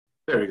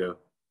There we go.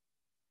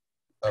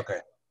 Okay.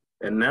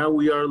 And now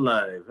we are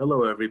live.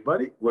 Hello,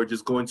 everybody. We're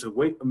just going to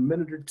wait a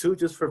minute or two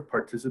just for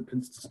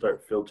participants to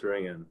start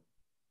filtering in.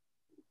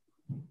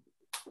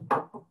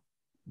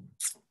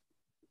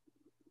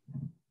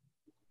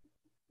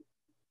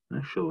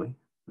 Actually,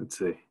 let's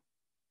see.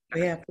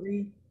 We have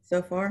 3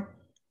 so far.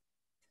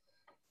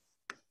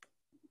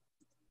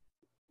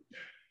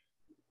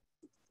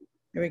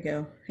 Here we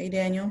go. Hey,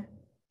 Daniel,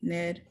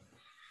 Ned.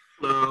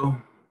 Hello.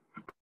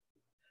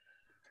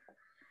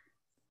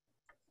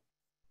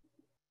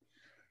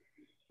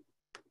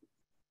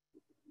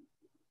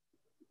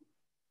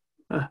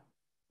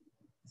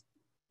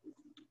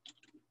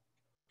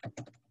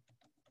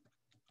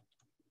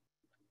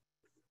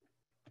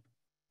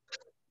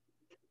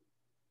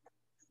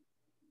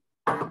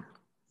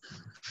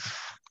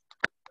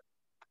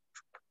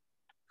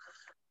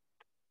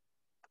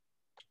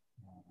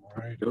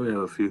 All right. We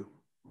have a few.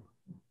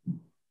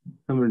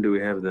 How many do we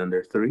have then?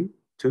 There 3,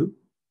 2?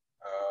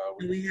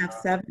 We have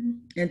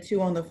 7 and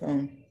 2 on the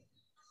phone.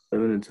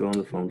 7 and 2 on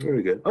the phone.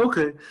 Very good.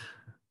 Okay.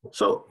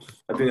 So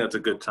I think that's a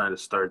good time to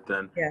start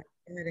then. Yeah.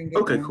 Go ahead and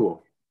get Okay, going.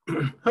 cool.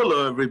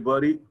 Hello,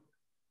 everybody.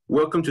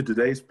 Welcome to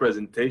today's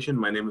presentation.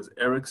 My name is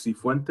Eric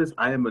Cifuentes.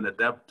 I am an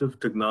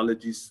adaptive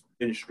technologies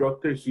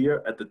instructor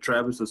here at the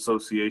Travis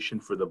Association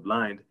for the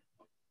Blind.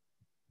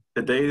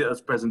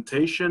 Today's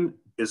presentation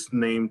is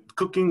named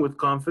Cooking with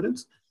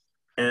Confidence,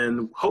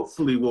 and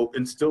hopefully will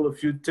instill a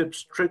few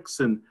tips, tricks,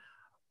 and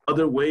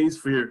other ways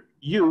for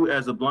you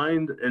as a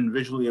blind and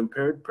visually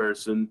impaired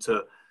person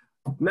to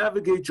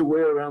navigate your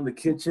way around the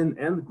kitchen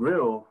and the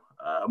grill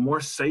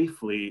more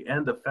safely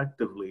and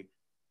effectively.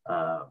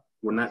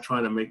 We're not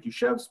trying to make you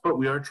chefs, but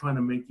we are trying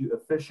to make you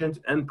efficient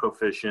and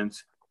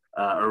proficient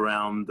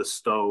around the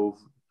stove,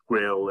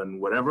 grill,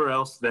 and whatever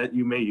else that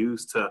you may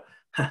use to,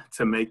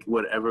 to make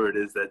whatever it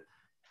is that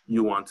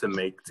you want to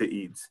make to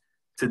eat.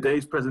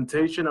 Today's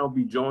presentation, I'll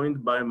be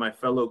joined by my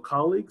fellow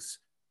colleagues,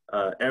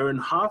 Aaron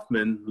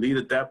Hoffman, Lead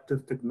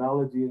Adaptive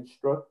Technology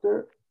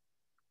Instructor,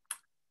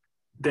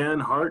 Dan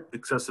Hart,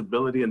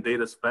 Accessibility and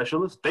Data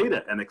Specialist,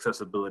 Data and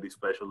Accessibility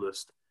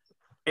Specialist,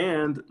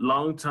 and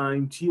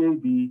longtime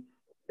TAB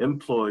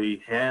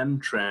employee, Han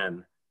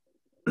Tran.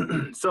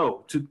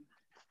 So,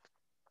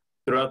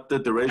 throughout the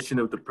duration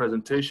of the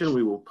presentation,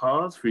 we will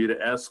pause for you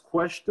to ask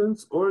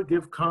questions or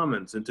give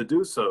comments. And to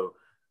do so,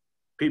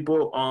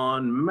 people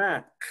on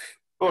Mac,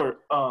 or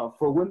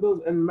for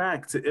Windows and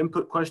Mac, to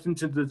input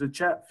questions into the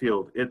chat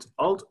field, it's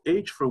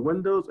Alt-H for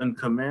Windows and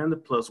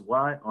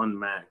Command+Y on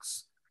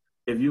Macs.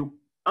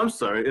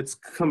 It's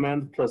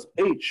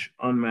Command+H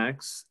on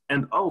Macs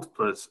and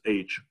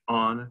Alt+H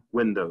on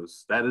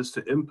Windows. That is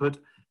to input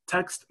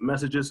text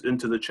messages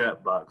into the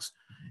chat box.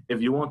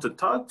 If you want to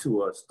talk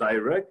to us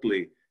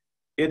directly,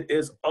 it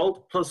is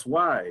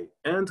Alt+Y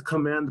and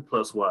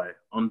Command+Y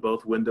on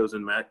both Windows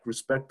and Mac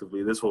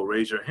respectively. This will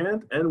raise your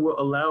hand and will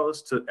allow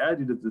us to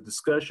add you to the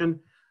discussion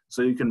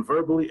so you can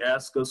verbally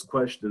ask us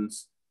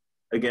questions.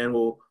 Again,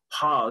 we'll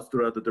pause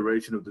throughout the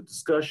duration of the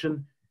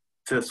discussion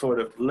to sort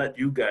of let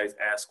you guys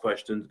ask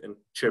questions and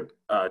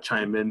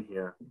chime in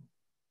here.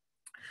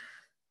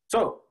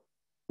 So,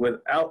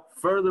 without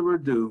further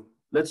ado,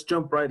 let's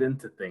jump right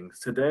into things.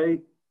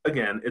 Today,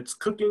 again, it's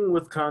Cooking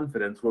with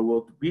Confidence, where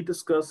we'll be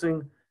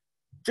discussing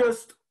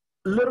just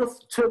little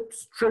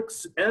tips,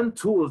 tricks, and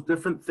tools,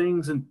 different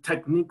things and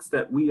techniques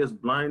that we as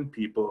blind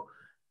people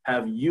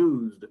have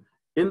used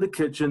in the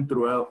kitchen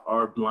throughout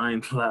our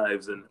blind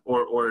lives, and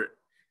or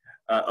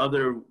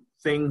other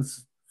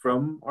things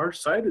from our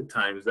sighted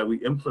times that we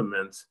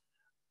implement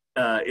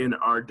in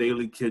our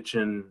daily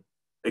kitchen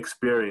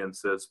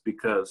experiences.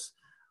 Because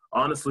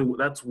honestly,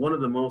 that's one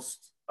of the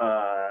most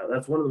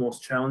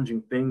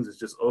challenging things, is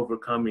just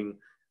overcoming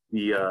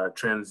the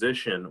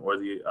transition, or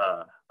the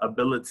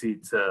ability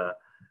to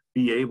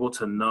be able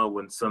to know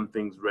when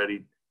something's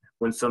ready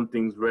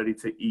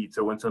to eat,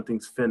 or when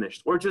something's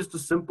finished, or just the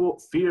simple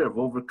fear of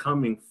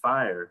overcoming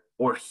fire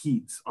or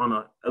heat on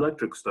an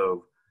electric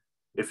stove,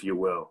 if you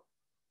will.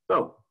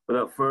 So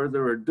without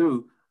further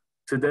ado,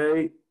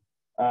 today,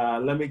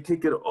 let me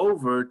kick it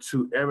over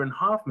to Aaron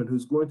Hoffman,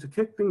 who's going to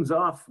kick things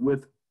off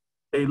with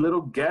a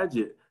little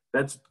gadget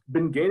that's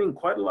been gaining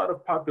quite a lot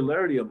of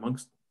popularity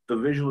amongst the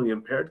visually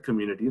impaired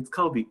community. It's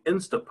called the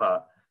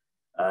Instapot.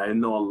 I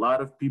know a lot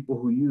of people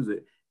who use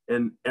it,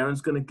 and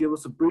Aaron's going to give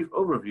us a brief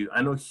overview.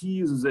 I know he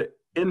uses it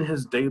in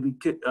his daily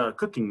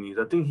cooking needs.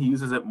 I think he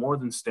uses it more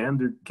than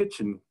standard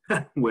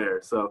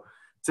kitchenware. So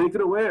take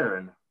it away,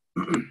 Aaron.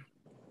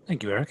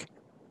 Thank you, Eric.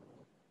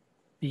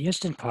 The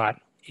Instant Pot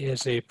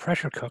is a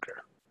pressure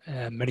cooker.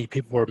 Many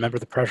people remember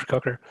the pressure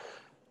cooker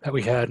that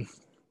we had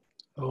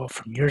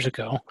from years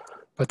ago,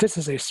 but this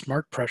is a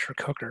smart pressure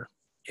cooker.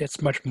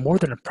 It's much more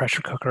than a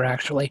pressure cooker,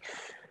 actually.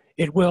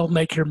 It will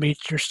make your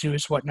meats, your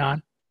stews,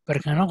 whatnot, but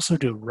it can also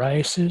do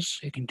rices,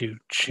 it can do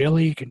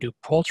chili, it can do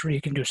poultry,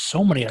 it can do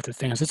so many other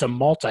things. It's a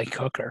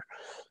multi-cooker.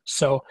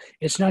 So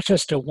it's not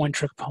just a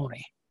one-trick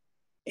pony.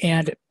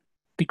 And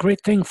the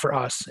great thing for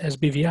us as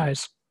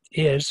BVIs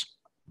is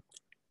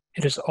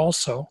it is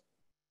also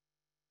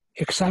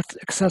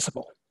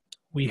accessible.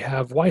 we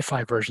have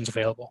Wi-Fi versions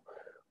available.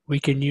 We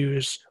can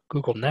use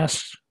Google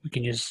Nest, we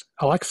can use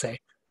Alexa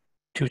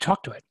to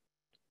talk to it.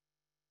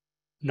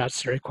 Not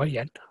necessarily quite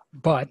yet,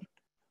 but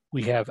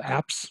we have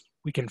apps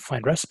we can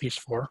find recipes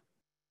for,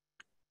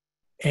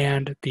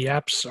 and the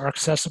apps are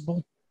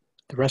accessible.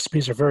 The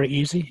recipes are very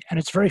easy, and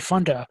it's very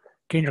fun to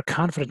gain your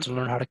confidence and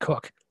learn how to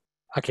cook.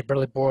 I could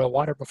barely boil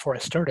water before I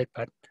started,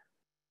 but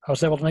I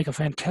was able to make a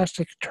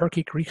fantastic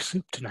turkey Greek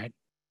soup tonight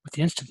with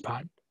the Instant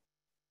Pot.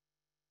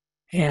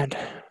 And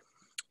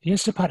the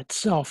Instant Pot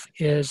itself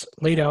is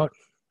laid out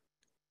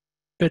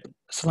a bit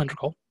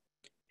cylindrical,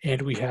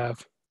 and we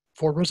have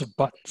 4 rows of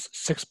buttons,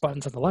 6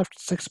 buttons on the left,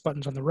 6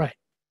 buttons on the right.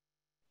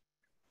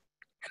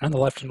 And on the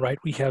left and right,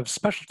 we have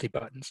specialty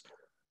buttons.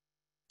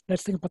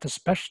 Next thing about the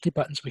specialty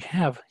buttons we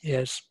have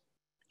is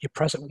you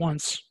press it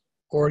once,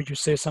 or you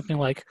say something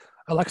like,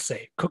 Alexa,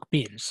 cook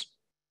beans.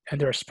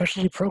 And there are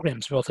specialty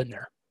programs built in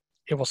there.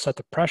 It will set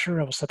the pressure,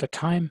 it will set the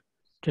time,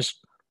 just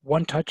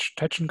one touch,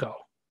 touch and go.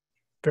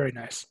 Very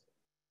nice.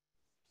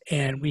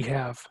 And we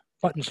have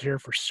buttons here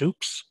for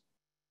soups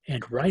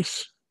and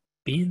rice,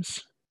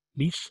 beans,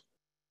 meat,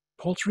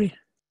 poultry.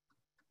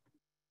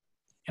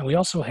 And we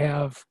also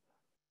have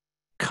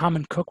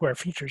common cookware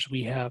features.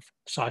 We have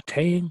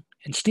sauteing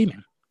and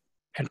steaming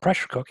and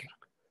pressure cooking.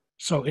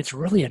 So it's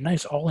really a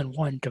nice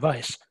all-in-one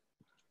device.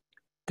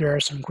 There are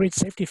some great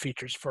safety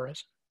features for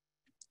us,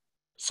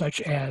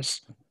 such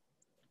as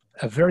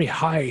a very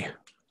high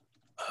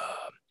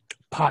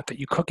pot that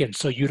you cook in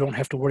so you don't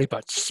have to worry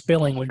about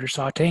spilling when you're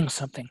sauteing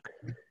something.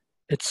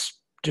 It's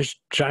just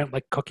giant,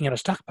 like cooking in a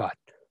stock pot.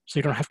 So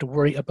you don't have to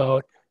worry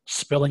about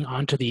spilling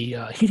onto the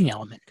heating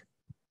element.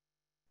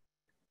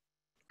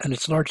 And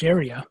its large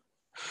area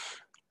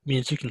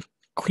means you can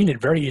clean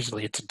it very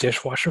easily. It's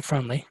dishwasher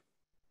friendly.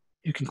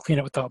 You can clean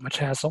it without much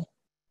hassle.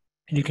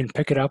 And you can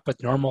pick it up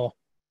with normal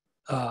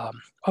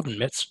oven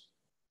mitts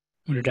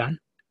when you're done.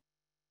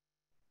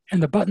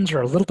 And the buttons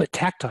are a little bit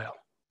tactile,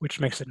 which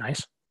makes it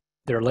nice.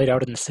 They're laid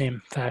out in the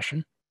same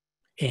fashion.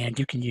 And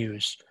you can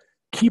use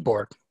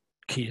keyboard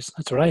keys.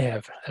 That's what I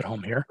have at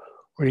home here.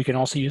 Or you can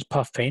also use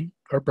puff paint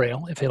or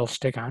Braille if it'll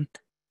stick on.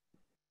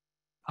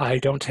 I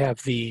don't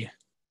have the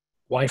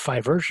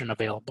Wi-Fi version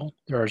available.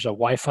 There's a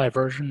Wi-Fi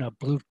version, a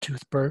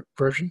Bluetooth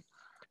version,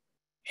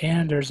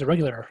 and there's a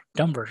regular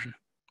dumb version,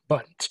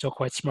 but it's still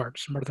quite smart,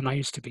 smarter than I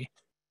used to be.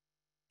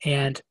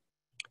 And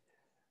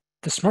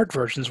the smart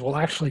versions will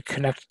actually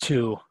connect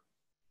to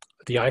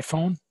the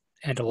iPhone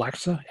and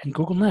Alexa and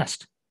Google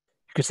Nest.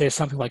 You could say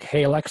something like,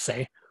 hey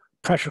Alexa,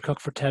 pressure cook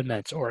for 10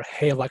 minutes, or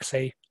hey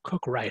Alexa,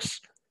 cook rice.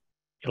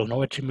 It'll know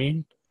what you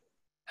mean,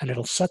 and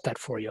it'll set that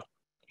for you.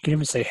 You can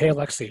even say, hey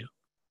Alexa,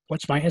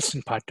 what's my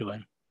Instant Pot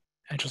doing?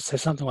 And she'll say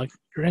something like,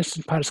 your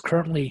Instant Pot is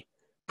currently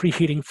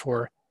preheating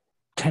for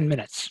 10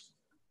 minutes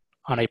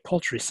on a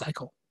poultry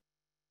cycle.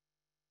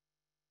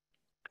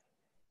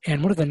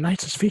 And one of the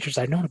nicest features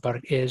I've known about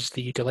it is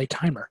the delay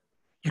timer.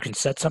 You can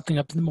set something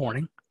up in the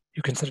morning.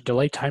 You can set a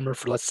delay timer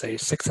for, let's say,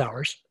 6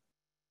 hours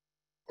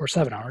or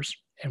 7 hours.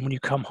 And when you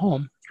come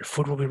home, your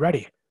food will be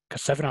ready.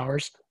 Because 7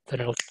 hours,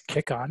 then it'll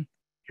kick on.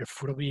 Your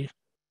food will be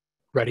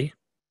ready.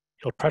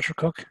 It'll pressure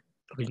cook.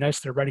 It'll be nice.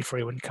 They're ready for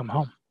you when you come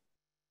home.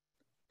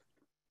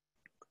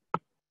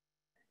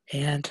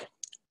 And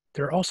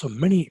there are also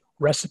many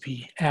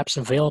recipe apps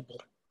available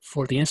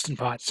for the Instant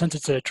Pot. Since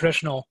it's a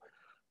traditional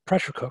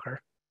pressure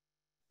cooker,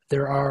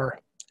 there are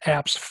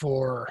apps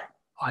for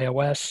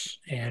iOS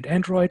and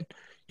Android.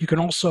 You can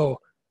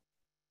also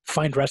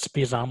find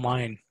recipes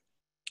online.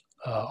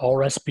 All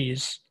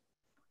Recipes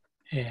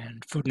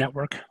and Food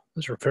Network,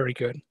 those are very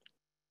good.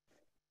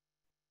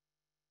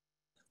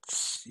 Let's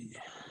see.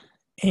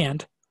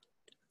 And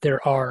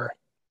there are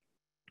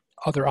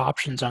other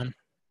options on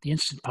the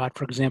Instant Pot,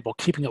 for example,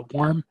 keeping it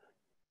warm.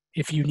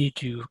 If you need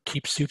to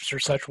keep soups or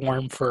such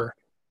warm for,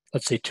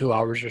 let's say, 2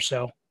 hours or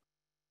so.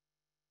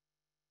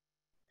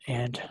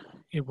 And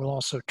it will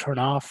also turn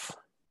off.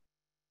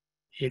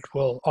 It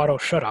will auto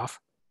shut off,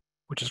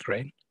 which is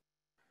great.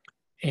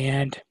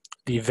 And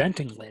the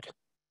venting lid,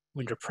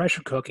 when you're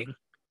pressure cooking,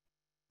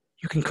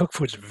 you can cook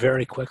foods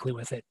very quickly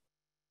with it.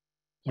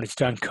 When it's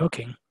done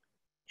cooking,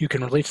 you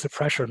can release the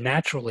pressure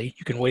naturally.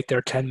 You can wait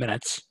there 10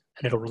 minutes,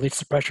 and it'll release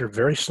the pressure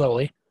very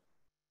slowly.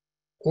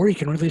 Or you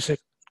can release it,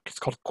 it's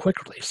called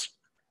quick release.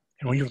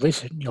 And when you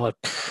release it, you'll have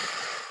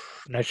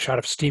a nice shot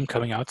of steam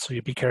coming out, so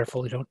you be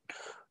careful you don't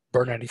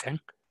burn anything.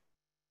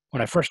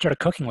 When I first started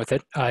cooking with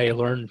it, I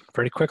learned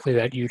very quickly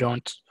that you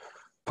don't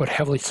put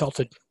heavily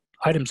salted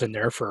items in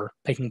there for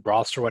making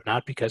broths or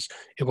whatnot, because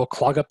it will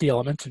clog up the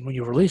element, and when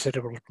you release it,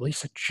 it will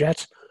release a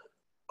jet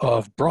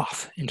of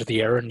broth into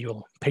the air, and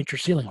you'll paint your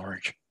ceiling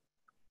orange.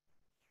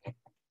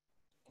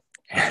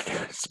 And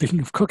speaking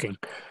of cooking,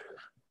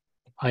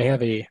 I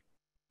have a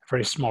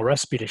very small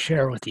recipe to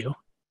share with you,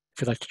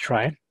 if you'd like to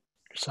try it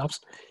yourselves.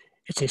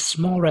 It's a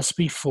small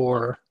recipe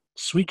for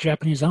sweet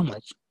Japanese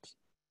omelets.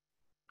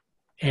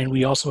 And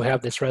we also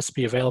have this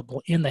recipe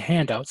available in the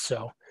handout,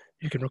 so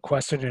you can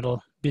request it and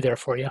it'll be there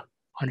for you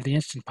under the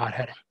Instant Pot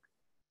heading.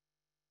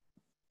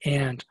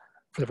 And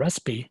for the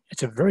recipe,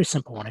 it's a very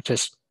simple one. It's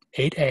just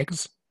 8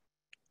 eggs,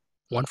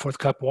 1/4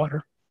 cup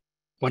water,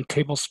 1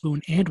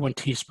 tablespoon and 1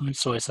 teaspoon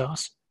soy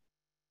sauce,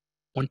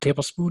 1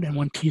 tablespoon and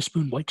 1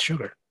 teaspoon white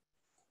sugar.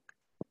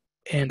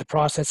 And the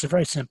process is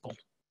very simple.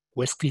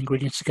 Whisk the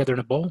ingredients together in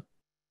a bowl,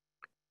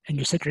 and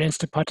you set your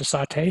Instant Pot to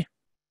saute.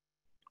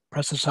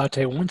 Press the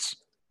saute once.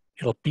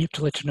 It'll beep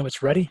to let you know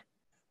it's ready.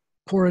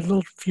 Pour a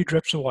little few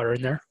drips of water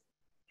in there.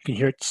 You can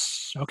hear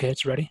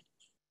it's ready.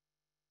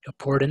 You'll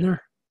pour it in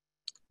there,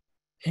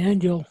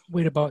 and you'll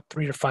wait about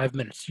 3 to 5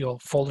 minutes. You'll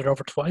fold it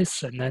over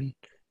twice, and then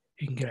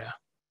you can get a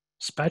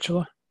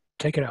spatula,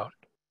 take it out.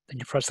 Then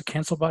you press the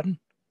cancel button,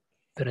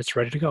 then it's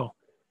ready to go.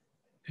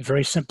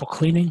 Very simple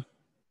cleaning,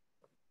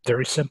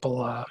 very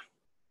simple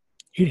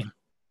eating.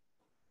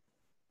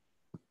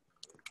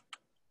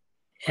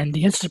 And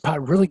the Instant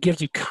Pot really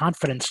gives you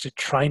confidence to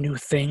try new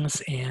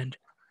things and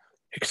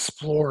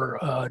explore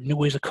new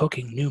ways of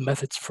cooking, new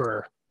methods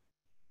for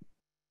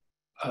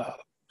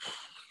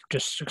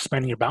just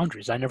expanding your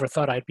boundaries. I never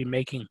thought I'd be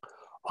making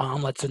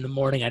omelets in the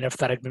morning. I never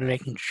thought I'd be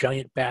making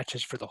giant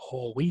batches for the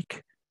whole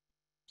week.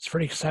 It's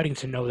pretty exciting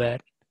to know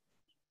that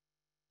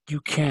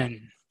you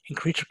can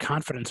increase your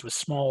confidence with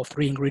small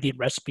 3-ingredient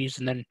recipes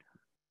and then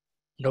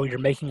know you're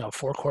making a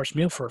 4-course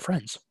meal for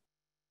friends.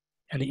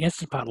 And the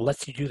Instant Pot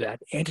lets you do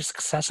that, and it's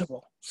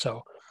accessible.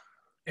 So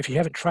if you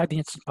haven't tried the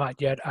Instant Pot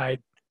yet, I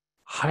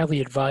highly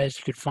advise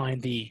you could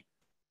find the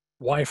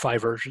Wi-Fi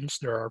versions.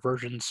 There are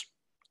versions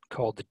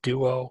called the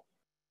Duo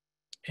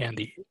and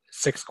the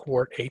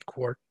 6-quart,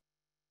 8-quart.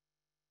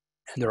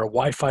 And there are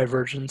Wi-Fi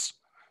versions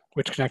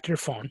which connect to your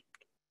phone,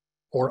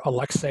 or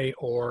Alexa,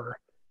 or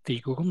the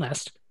Google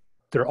Nest.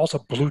 There are also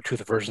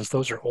Bluetooth versions.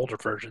 Those are older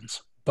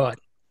versions. But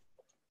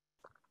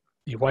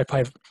the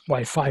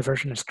Wi-Fi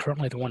version is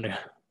currently the one to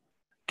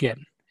get.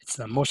 It's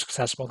the most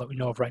accessible that we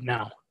know of right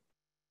now.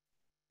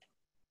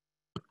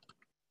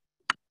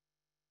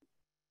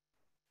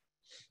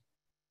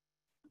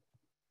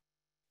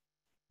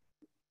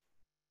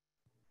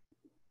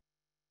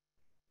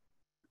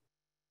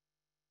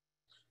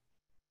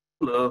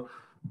 Hello.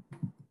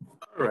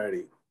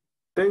 Alrighty.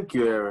 Thank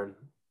you, Aaron.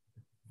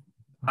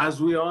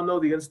 As we all know,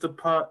 the Instant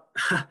Pot,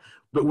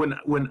 but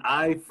when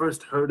I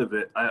first heard of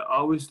it, I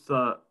always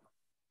thought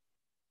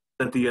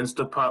that the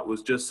Instant Pot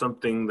was just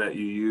something that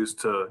you use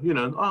to,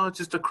 it's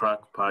just a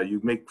crock pot. You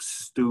make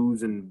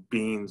stews and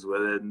beans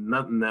with it,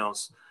 nothing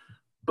else.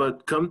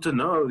 But come to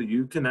know,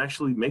 you can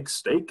actually make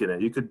steak in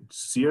it. You could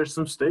sear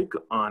some steak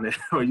on it,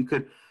 or you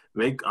could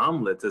make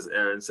omelets, as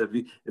Aaron said.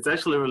 It's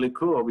actually really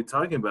cool. I'll be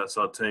talking about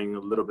sauteing a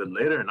little bit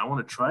later, and I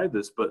want to try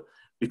this, but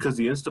because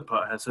the Instant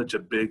Pot has such a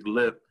big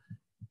lip,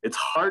 it's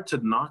hard to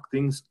knock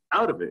things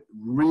out of it.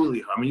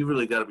 Really, I mean, you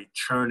really got to be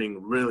churning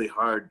really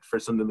hard for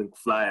something to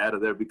fly out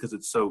of there because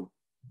it's so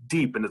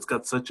deep and it's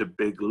got such a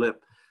big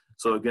lip.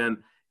 So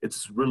again,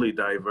 it's really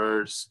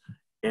diverse.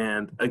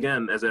 And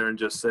again, as Aaron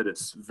just said,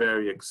 it's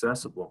very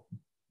accessible.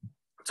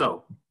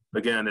 So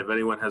again, if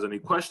anyone has any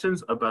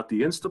questions about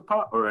the Instant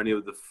Pot or any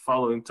of the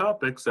following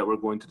topics that we're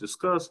going to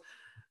discuss,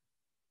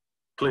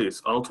 please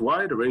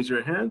Alt-Y to raise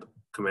your hand,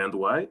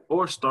 Command-Y,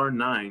 or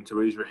 *9 to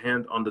raise your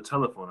hand on the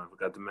telephone. I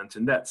forgot to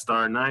mention that.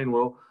 *9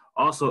 will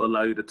also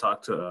allow you to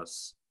talk to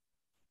us.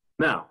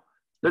 Now,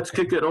 let's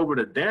kick it over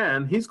to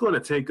Dan. He's going to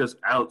take us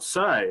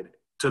outside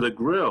to the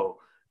grill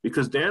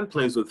because Dan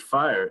plays with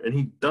fire and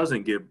he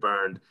doesn't get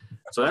burned.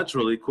 So that's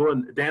really cool.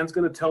 And Dan's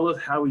going to tell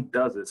us how he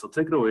does it. So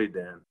take it away,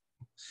 Dan.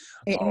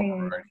 Hey,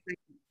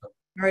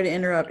 sorry to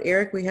interrupt.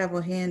 Eric, we have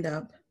a hand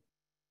up.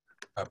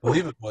 I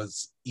believe it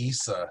was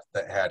Issa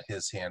that had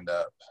his hand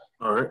up.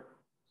 All right.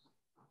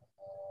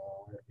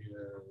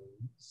 Where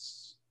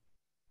is,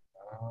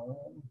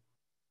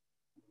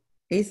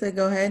 Asa,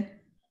 go ahead.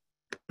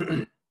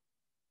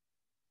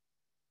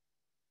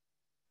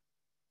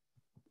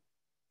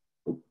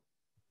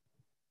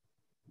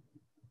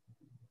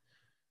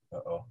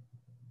 Uh-oh.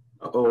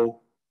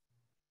 Uh-oh.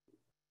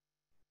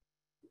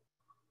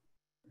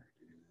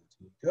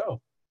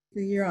 Go.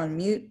 You're on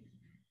mute.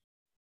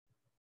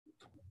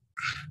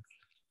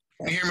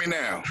 Can you hear me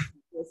now?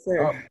 Yes,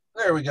 sir. Oh,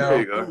 there we go. There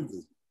you go.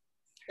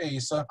 Hey,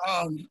 Issa.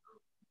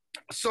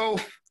 So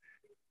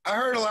I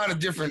heard a lot of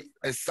different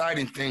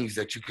exciting things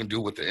that you can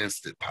do with the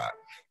Instant Pot.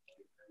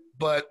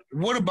 But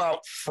what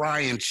about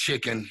frying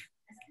chicken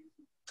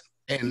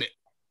and,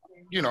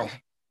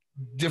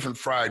 different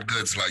fried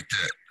goods like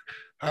that?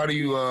 How do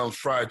you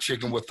fry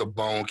chicken with a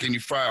bone? Can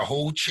you fry a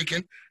whole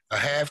chicken, a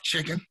half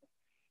chicken?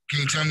 Can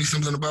you tell me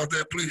something about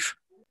that, please?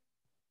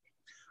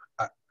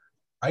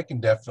 I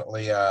can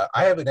definitely, I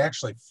haven't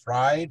actually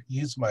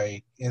used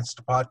my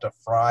Instant Pot to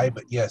fry,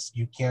 but yes,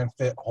 you can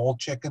fit whole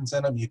chickens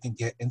in them. You can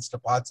get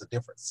Instant Pots of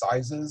different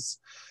sizes,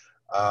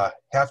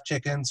 half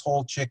chickens,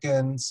 whole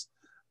chickens.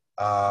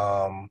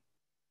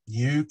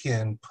 You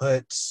can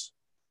put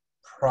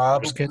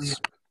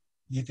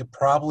you could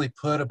probably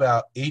put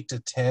about 8 to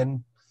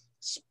 10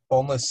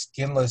 boneless,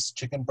 skinless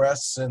chicken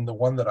breasts in the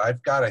one that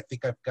I've got. I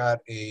think I've got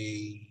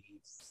a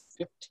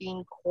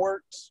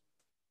 15-quart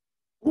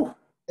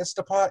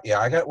Instant Pot. Yeah,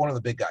 I got one of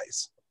the big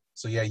guys.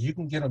 So yeah, you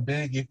can get them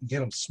big, you can get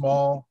them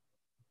small,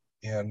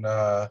 and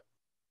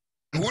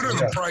what are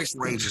the price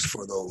ranges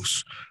for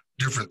those?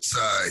 different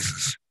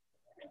sizes?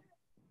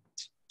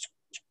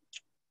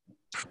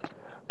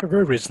 They're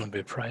very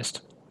reasonably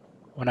priced.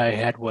 One I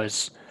had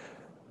was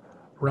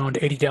around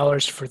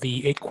 $80 for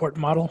the 8-quart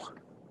model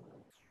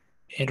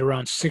and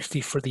around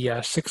 $60 for the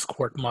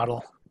 6-quart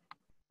model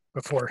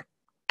before.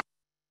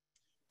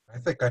 I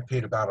think I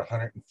paid about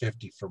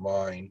 $150 for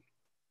mine.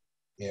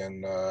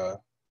 And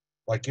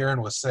like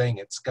Aaron was saying,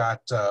 it's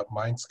got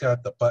mine's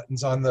got the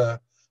buttons on the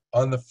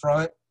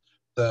front.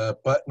 The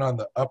button on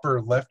the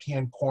upper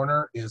left-hand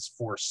corner is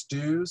for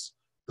stews.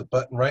 The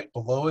button right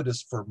below it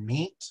is for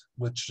meat,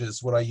 which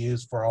is what I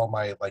use for all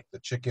my, like the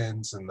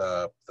chickens and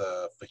the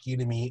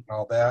fajita meat and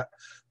all that.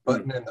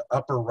 Button in the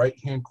upper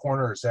right-hand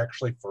corner is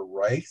actually for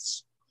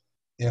rice.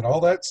 And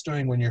all that's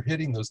doing when you're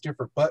hitting those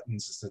different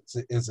buttons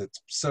is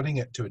it's setting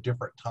it to a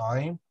different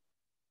time.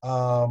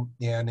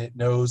 And it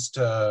knows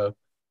to,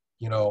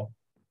 you know,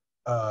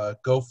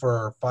 go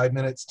for 5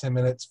 minutes, 10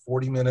 minutes,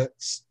 40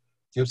 minutes,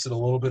 gives it a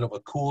little bit of a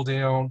cool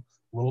down,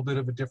 a little bit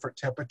of a different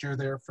temperature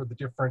there for the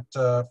different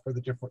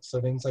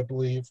settings, I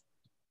believe.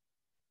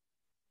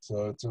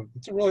 So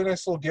it's a really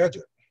nice little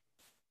gadget.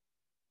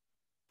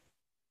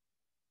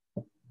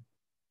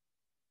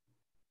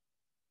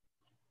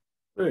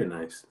 Very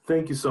nice.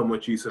 Thank you so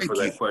much, Issa, for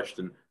that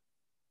question.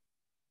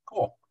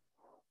 Cool.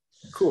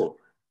 Cool.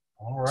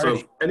 All right. So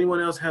if anyone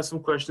else has some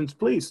questions,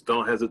 please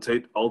don't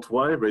hesitate.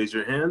 Alt-Y, raise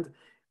your hand,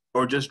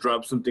 or just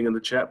drop something in the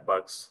chat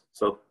box.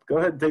 So go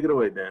ahead and take it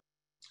away, Dan.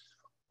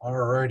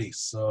 Alrighty,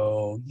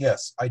 so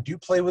yes, I do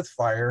play with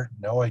fire.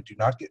 No, I do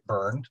not get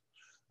burned.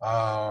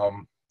 I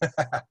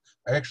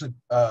actually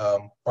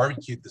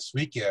barbecued this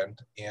weekend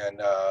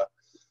and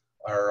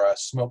or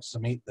smoked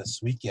some meat this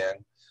weekend.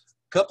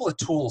 A couple of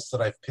tools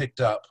that I've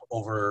picked up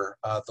over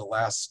the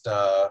last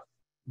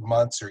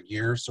months or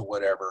years or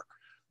whatever.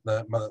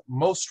 The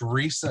most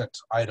recent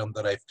item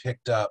that I've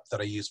picked up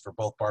that I use for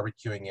both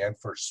barbecuing and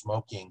for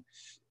smoking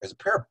is a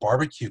pair of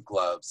barbecue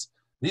gloves.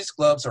 These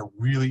gloves are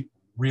really,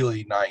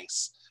 really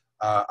nice.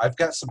 I've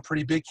got some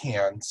pretty big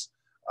hands.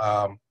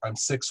 I'm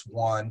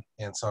 6'1",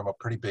 and so I'm a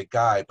pretty big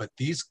guy, but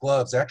these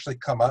gloves actually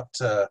come up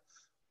to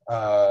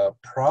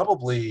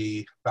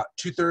probably about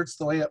 2/3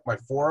 the way up my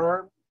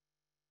forearm.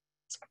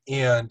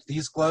 And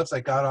these gloves I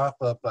got off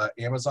of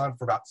Amazon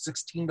for about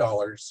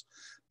 $16.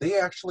 They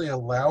actually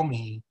allow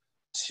me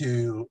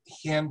to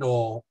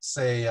handle,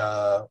 say,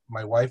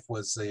 my wife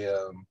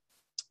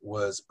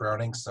was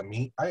browning some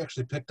meat. I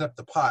actually picked up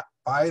the pot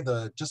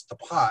just the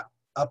pot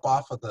up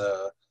off of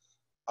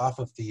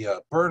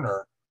the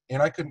burner,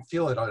 and I couldn't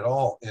feel it at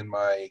all in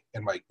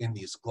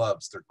these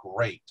gloves. They're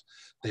great.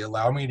 They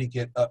allow me to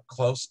get up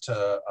close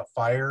to a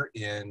fire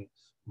in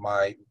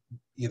my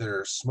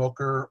either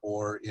smoker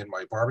or in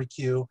my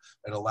barbecue.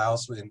 It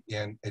allows me,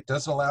 and it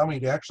doesn't allow me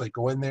to actually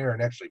go in there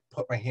and actually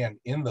put my hand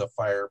in the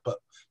fire, but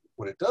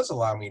what it does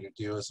allow me to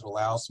do is it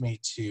allows me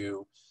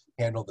to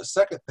handle the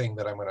second thing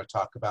that I'm going to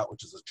talk about,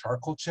 which is a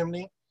charcoal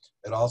chimney.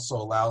 It also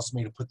allows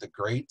me to put the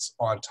grates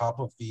on top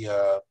of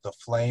the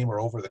flame or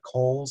over the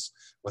coals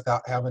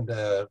without having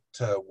to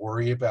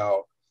worry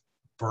about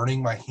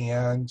burning my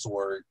hands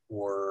or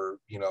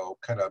you know,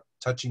 kind of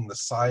touching the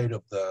side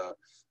of the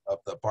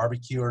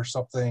barbecue or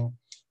something.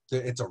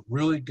 It's a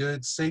really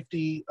good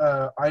safety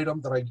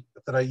item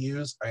that I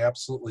use. I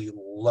absolutely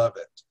love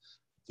it.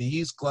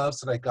 These gloves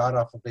that I got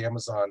off of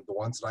Amazon, the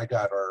ones that I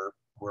got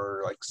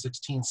were like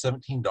 $16,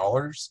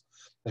 $17.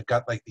 They've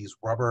got like these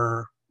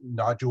rubber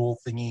nodule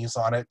thingies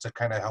on it to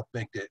kind of help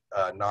make it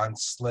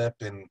non-slip,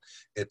 and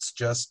it's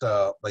just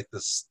like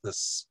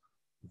this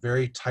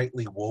very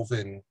tightly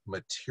woven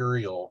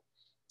material.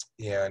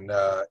 And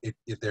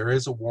there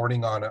is a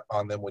warning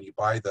on them when you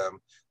buy them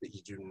that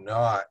you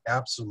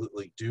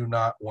absolutely do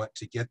not want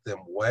to get them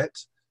wet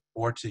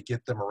or to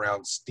get them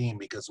around steam,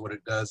 because what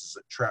it does is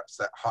it traps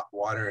that hot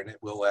water and it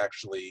will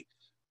actually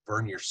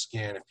burn your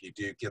skin if you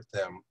do get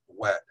them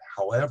wet.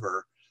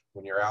 However,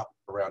 when you're out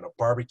around a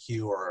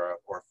barbecue or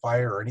a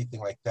fire or anything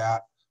like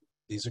that,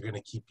 these are going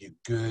to keep you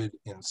good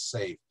and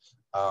safe.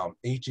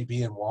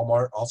 H-E-B and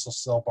Walmart also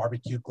sell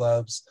barbecue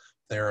gloves.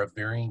 They're of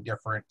varying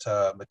different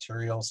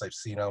materials. I've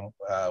seen them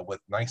with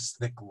nice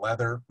thick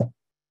leather.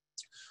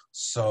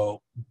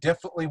 So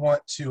definitely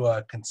want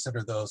to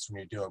consider those when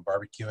you're doing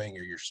barbecuing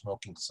or you're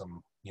smoking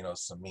some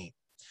meat.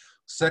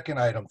 Second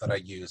item that I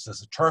use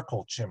is a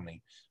charcoal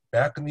chimney.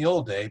 Back in the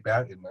old day,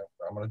 I'm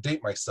going to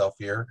date myself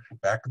here,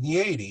 back in the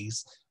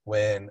 80s,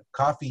 when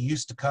coffee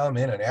used to come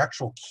in an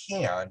actual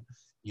can,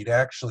 you'd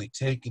actually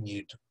take and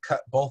you'd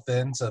cut both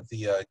ends of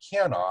the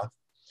can off,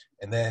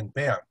 and then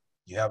bam,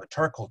 you have a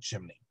charcoal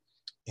chimney.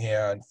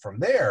 And from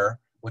there,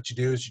 what you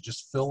do is you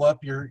just fill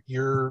up your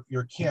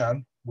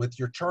can with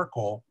your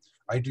charcoal.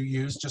 I do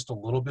use just a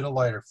little bit of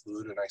lighter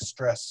fluid, and I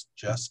stress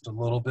just a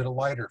little bit of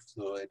lighter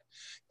fluid.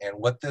 And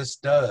what this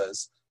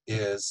does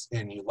is,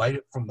 and you light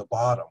it from the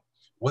bottom.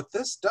 What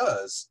this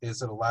does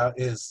is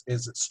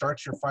it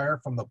starts your fire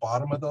from the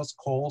bottom of those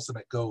coals, and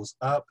it goes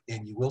up,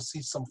 and you will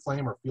see some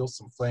flame or feel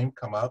some flame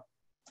come up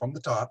from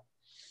the top.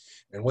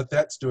 And what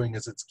that's doing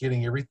is it's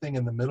getting everything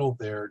in the middle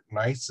there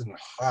nice and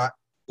hot,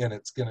 and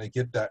it's going to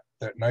get that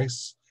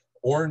nice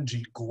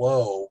orangey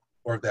glow,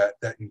 or that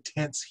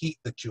intense heat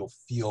that you'll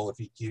feel if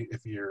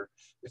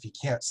you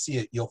can't see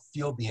it. You'll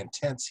feel the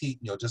intense heat,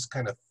 and you'll just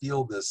kind of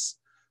feel this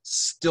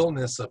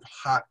stillness of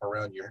hot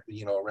around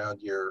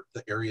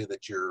the area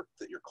that your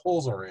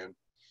coals are in.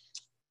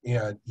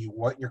 And you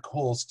want your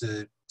coals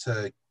to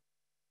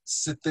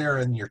sit there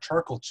in your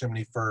charcoal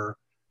chimney for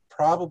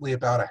probably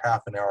about a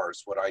half an hour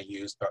is what I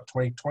use, about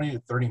 20 to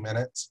 30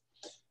 minutes.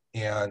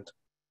 And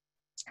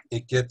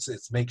it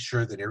makes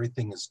sure that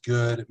everything is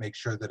good. It makes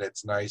sure that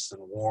it's nice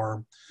and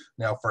warm.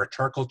 Now for a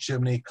charcoal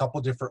chimney, a couple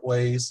different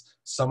ways.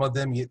 Some of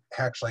them you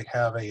actually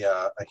have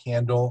a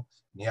handle,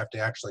 and you have to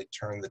actually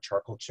turn the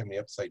charcoal chimney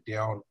upside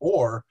down,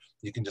 or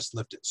you can just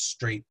lift it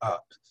straight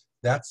up.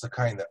 That's the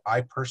kind that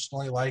I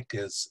personally like,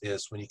 is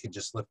when you can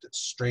just lift it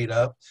straight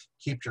up,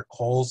 keep your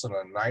coals in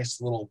a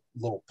nice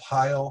little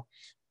pile,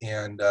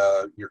 and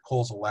your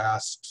coals will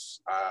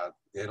last,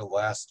 it'll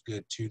last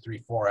good 2,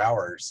 3, 4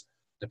 hours,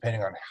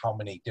 depending on how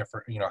many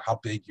different, how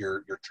big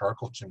your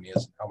charcoal chimney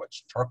is and how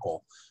much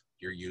charcoal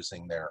you're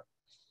using there.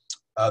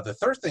 The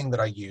third thing that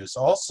I use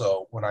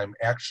also when I'm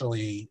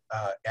actually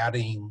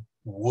adding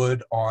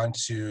wood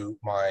onto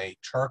my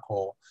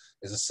charcoal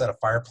is a set of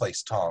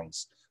fireplace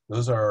tongs.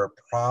 Those are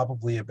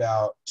probably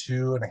about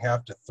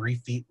 2.5 to 3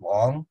 feet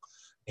long.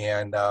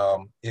 And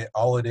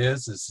all it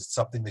is it's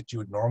something that you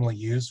would normally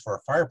use for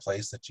a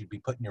fireplace, that you'd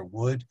be putting your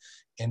wood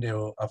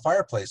into a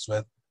fireplace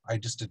with. I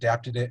just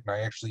adapted it, and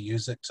I actually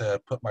use it to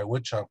put my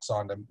wood chunks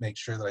on to make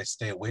sure that I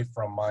stay away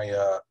from my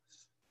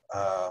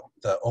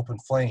the open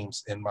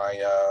flames in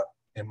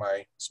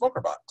my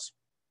smoker box.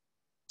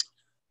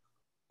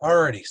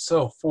 Alrighty,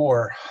 so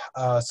for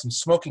some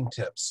smoking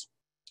tips.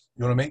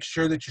 You want to make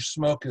sure that your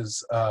smoke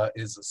is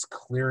as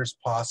clear as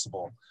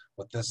possible.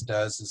 What this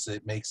does is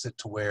it makes it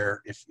to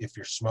where if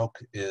your smoke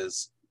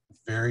is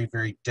very,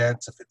 very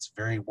dense, if it's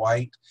very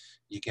white,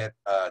 you get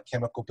a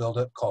chemical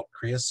buildup called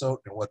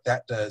creosote. And what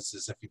that does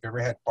is, if you've ever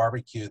had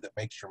barbecue that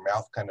makes your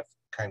mouth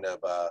kind of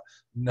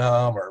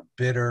numb or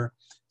bitter,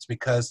 it's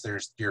because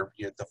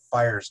the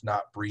fire's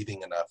not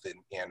breathing enough,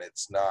 and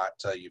it's not,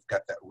 you've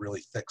got that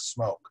really thick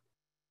smoke.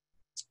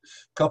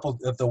 Couple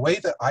of the way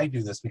that I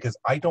do this, because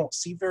I don't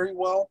see very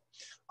well,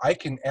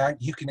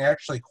 you can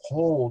actually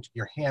hold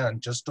your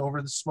hand just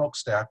over the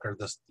smokestack, or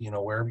this,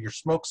 wherever your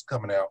smoke's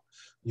coming out.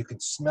 You can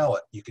smell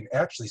it. You can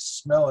actually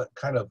smell it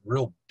kind of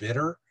real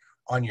bitter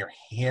on your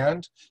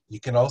hand. You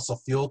can also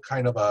feel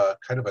kind of a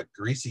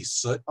greasy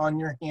soot on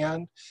your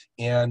hand,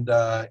 and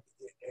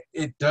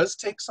it does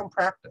take some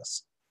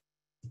practice.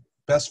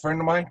 Best friend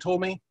of mine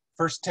told me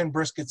first 10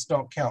 briskets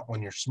don't count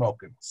when you're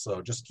smoking,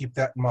 so just keep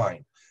that in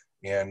mind.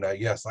 And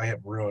yes, I have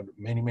ruined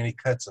many, many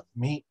cuts of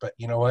meat, but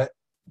you know what?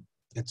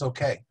 It's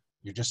okay.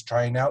 You're just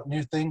trying out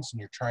new things, and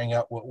you're trying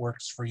out what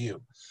works for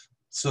you.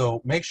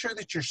 So make sure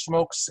that your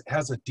smoke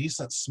has a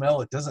decent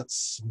smell. It doesn't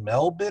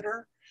smell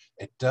bitter.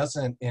 It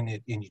doesn't, and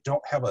you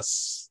don't have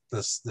this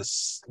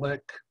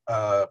slick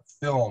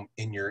film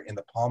in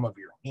the palm of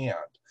your hand.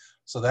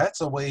 So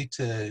that's a way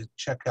to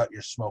check out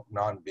your smoke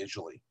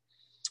non-visually.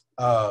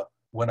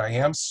 When I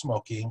am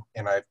smoking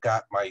and I've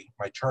got my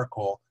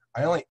charcoal,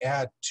 I only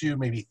add 2,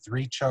 maybe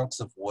 3 chunks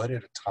of wood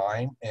at a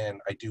time,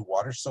 and I do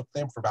water soak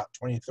them for about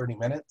 20 to 30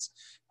 minutes.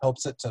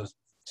 Helps it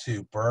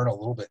to burn a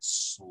little bit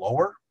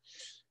slower,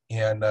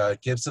 and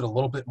gives it a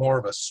little bit more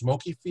of a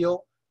smoky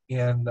feel,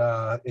 and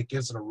it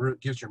gives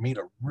your meat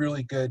a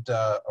really good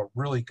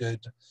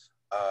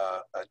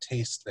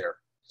taste there.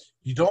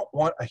 You don't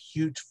want a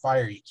huge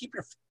fire. You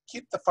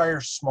keep the fire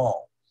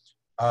small.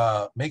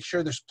 Make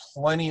sure there's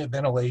plenty of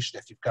ventilation.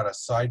 If you've got a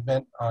side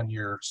vent on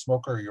your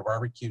smoker or your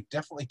barbecue,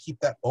 definitely keep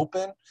that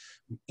open,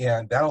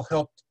 and that'll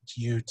help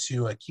you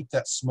to keep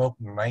that smoke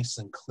nice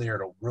and clear.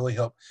 It'll really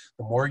help.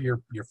 The more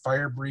your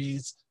fire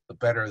breathes, the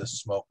better the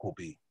smoke will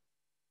be.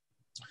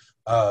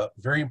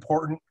 Very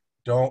important,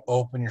 don't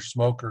open your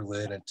smoker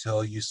lid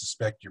until you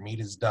suspect your meat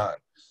is done.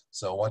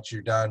 So once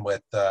you're done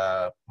with,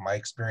 my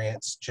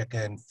experience,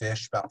 chicken,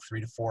 fish, about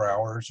 3 to 4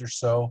 hours or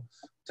so,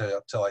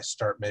 till I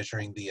start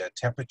measuring the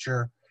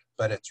temperature.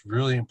 But it's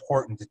really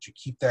important that you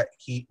keep that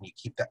heat and you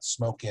keep that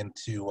smoke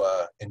into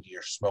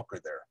your smoker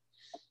there.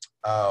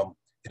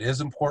 It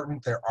is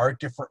important. There are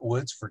different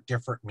woods for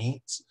different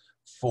meats.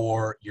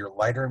 For your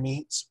lighter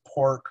meats,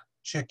 pork,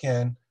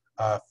 chicken,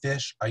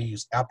 fish, I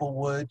use apple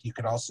wood. You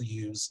can also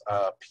use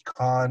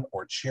pecan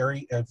or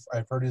cherry.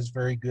 I've heard is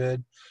very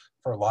good.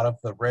 For a lot of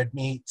the red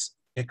meats,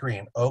 hickory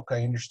and oak,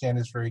 I understand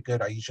is very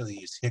good. I usually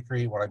use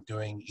hickory when I'm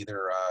doing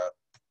either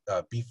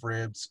beef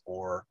ribs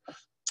or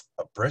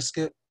a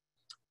brisket.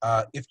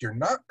 If you're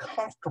not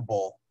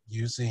comfortable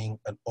using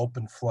an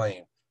open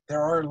flame,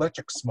 there are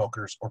electric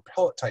smokers or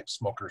pellet type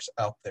smokers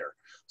out there.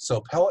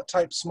 So pellet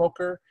type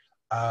smoker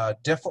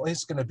definitely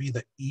is going to be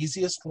the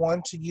easiest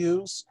one to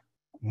use.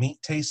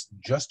 Meat tastes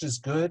just as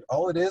good.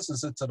 All it is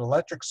it's an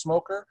electric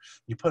smoker.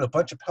 You put a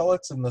bunch of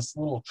pellets in this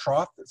little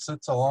trough that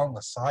sits along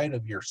the side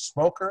of your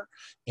smoker,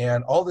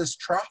 and all this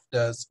trough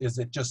does is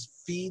it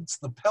just feeds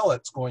the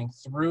pellets going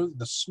through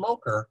the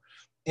smoker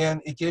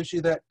and it gives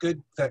you that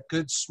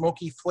good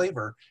smoky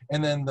flavor.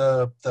 And then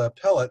the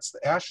pellets,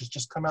 the ashes,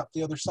 just come out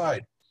the other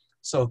side.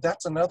 So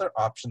that's another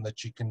option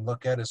that you can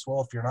look at as well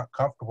if you're not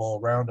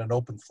comfortable around an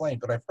open flame.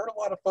 But I've heard a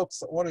lot of folks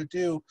that want to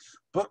do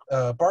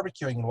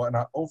barbecuing and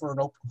whatnot over an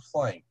open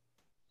flame.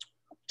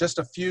 Just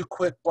a few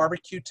quick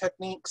barbecue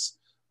techniques.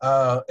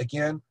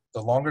 Again,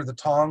 the longer the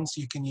tongs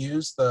you can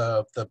use,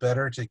 the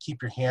better to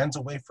keep your hands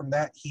away from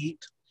that heat.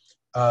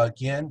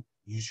 Again,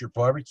 use your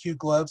barbecue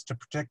gloves to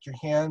protect your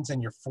hands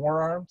and your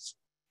forearms.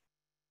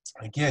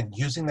 Again,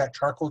 using that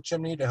charcoal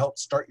chimney to help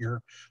start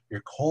your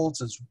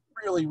coals is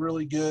really,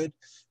 really good.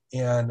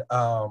 And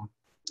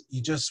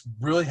you just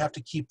really have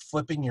to keep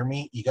flipping your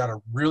meat. You got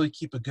to really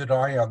keep a good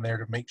eye on there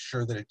to make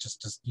sure that it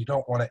just you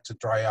don't want it to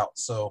dry out.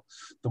 So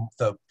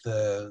the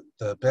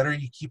better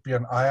you keep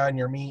an eye on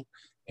your meat,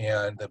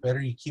 and the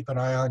better you keep an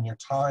eye on your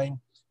time,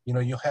 you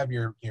know, you'll have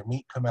your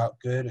meat come out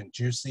good and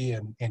juicy,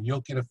 and you'll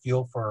get a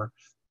feel for,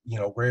 you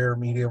know, rare,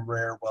 medium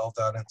rare, well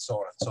done, and so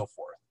on and so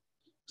forth.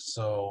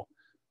 So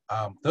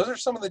those are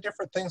some of the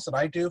different things that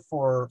I do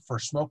for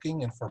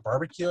smoking and for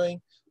barbecuing.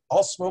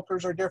 All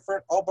smokers are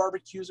different, all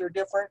barbecues are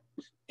different,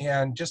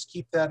 and just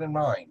keep that in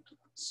mind.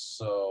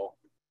 So,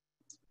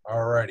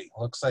 alrighty,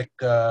 looks like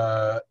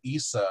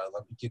Isa,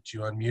 let me get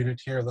you unmuted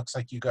here. Looks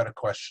like you got a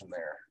question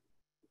there.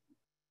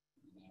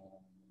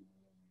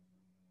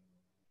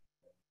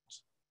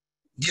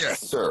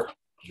 Yes, sir.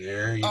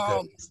 There you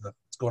go.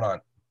 What's going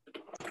on?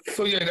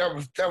 So yeah, that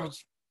was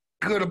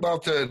good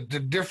about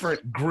the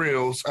different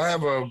grills. I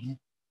have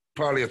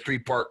probably a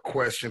 3-part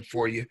question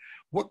for you.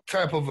 What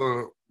type of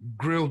a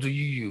grill do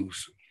you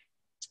use?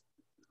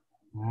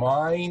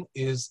 Mine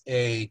is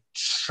a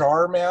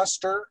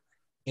Charmaster,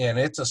 and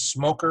it's a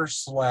smoker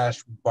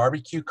 /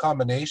 barbecue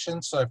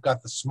combination. So I've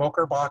got the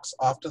smoker box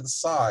off to the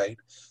side,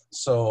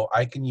 so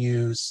I can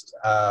use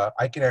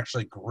I can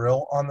actually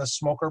grill on the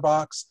smoker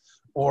box,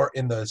 or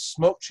in the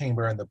smoke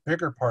chamber in the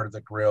bigger part of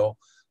the grill.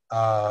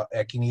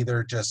 I can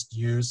either just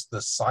use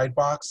the side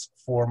box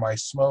for my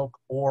smoke,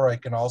 or I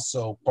can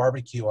also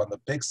barbecue on the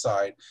big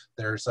side.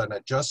 There's an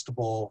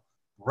adjustable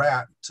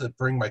rat to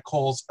bring my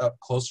coals up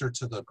closer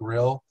to the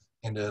grill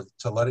and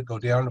to let it go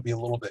down to be a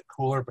little bit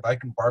cooler. But I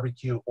can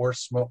barbecue or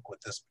smoke with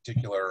this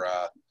particular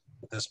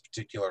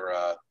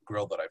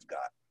grill that I've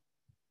got.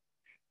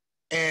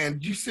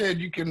 And you said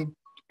you can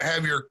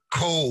have your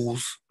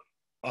coals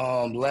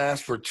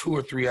last for 2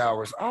 or 3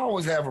 hours. I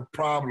always have a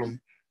problem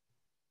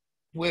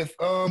with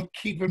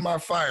keeping my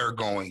fire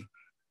going.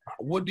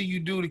 What do you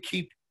do to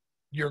keep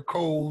your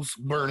coals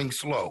burning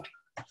slow?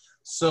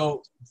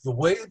 So the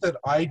way that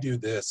I do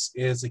this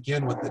is,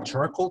 again, with the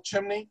charcoal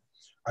chimney.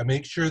 I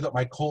make sure that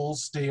my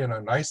coals stay in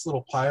a nice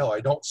little pile.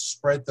 I don't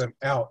spread them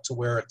out to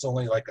where it's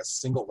only like a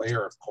single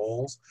layer of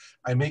coals.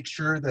 I make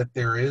sure that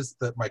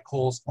my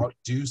coals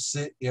do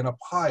sit in a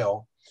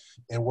pile.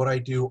 And what I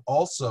do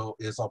also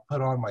is I'll put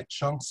on my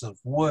chunks of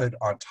wood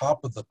on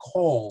top of the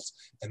coals,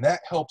 and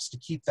that helps to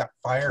keep that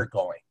fire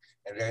going.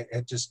 And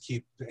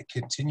it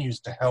continues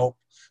to help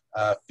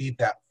feed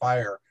that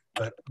fire.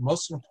 But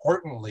most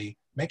importantly,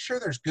 make sure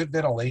there's good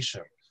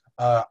ventilation.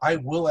 I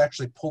will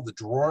actually pull the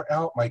drawer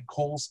out. My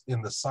coals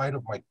in the side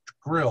of my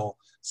grill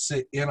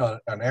sit in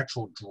an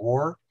actual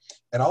drawer,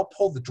 and I'll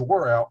pull the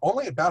drawer out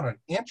only about an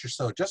inch or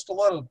so, just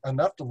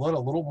enough to let a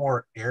little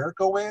more air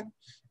go in,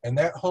 and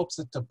that helps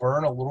it to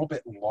burn a little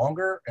bit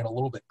longer and a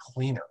little bit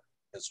cleaner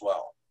as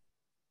well.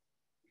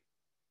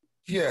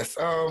 Yes,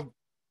 I'm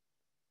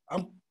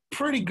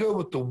pretty good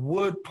with the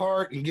wood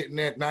part and getting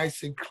that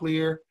nice and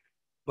clear,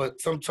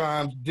 but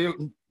sometimes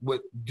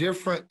with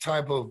different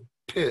type of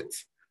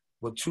pits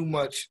with too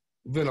much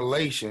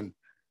ventilation,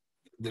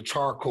 the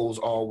charcoals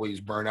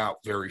always burn out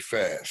very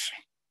fast.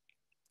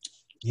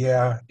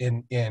 Yeah,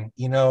 and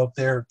you know,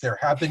 there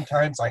have been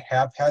times I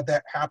have had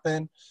that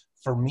happen.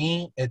 For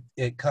me,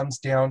 it comes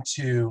down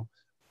to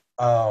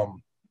I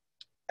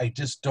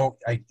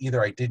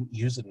didn't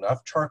use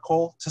enough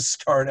charcoal to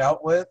start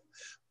out with,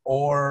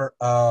 or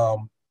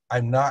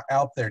I'm not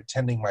out there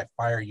tending my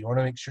fire. You want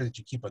to make sure that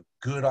you keep a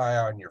good eye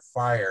on your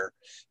fire.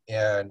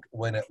 And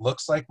when it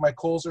looks like my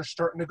coals are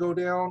starting to go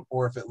down,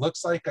 or if it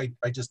looks like I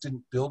just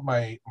didn't build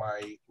my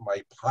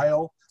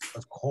pile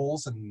of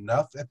coals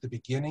enough at the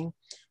beginning,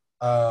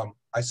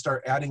 I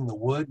start adding the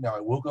wood. Now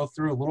I will go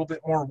through a little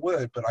bit more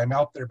wood, but I'm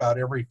out there about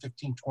every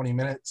 15, 20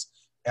 minutes,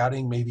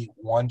 adding maybe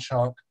 1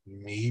 chunk,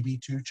 maybe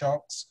 2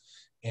 chunks.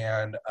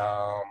 And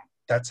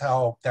that's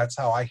how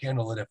I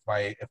handle it. If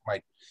my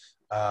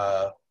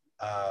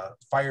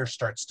fire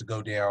starts to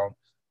go down,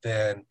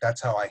 then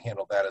that's how I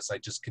handle that, is I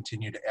just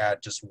continue to add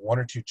just 1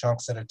 or 2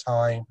 chunks at a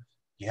time.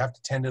 You have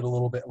to tend it a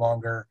little bit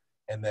longer,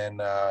 and then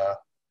kind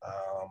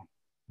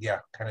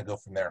of go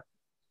from there.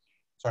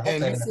 So I hope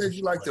and you said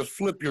you like to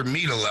flip your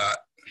meat a lot.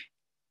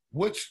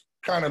 Which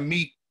kind of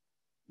meat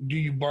do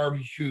you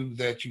barbecue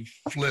that you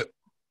flip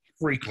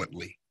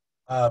frequently?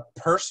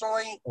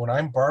 Personally, when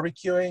I'm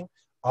barbecuing,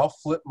 I'll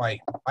flip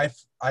I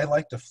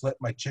like to flip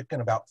my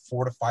chicken about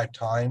 4 to 5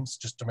 times,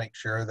 just to make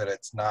sure that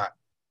it's not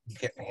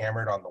getting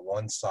hammered on the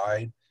one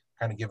side,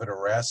 kind of give it a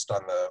rest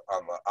on the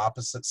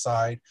opposite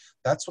side.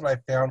 That's what I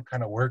found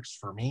kind of works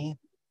for me.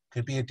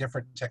 Could be a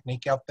different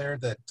technique out there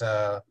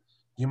that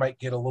you might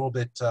get a little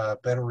bit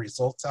better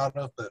results out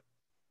of, but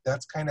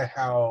that's kind of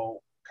how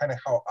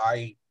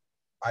I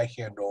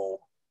handle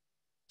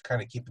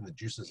kind of keeping the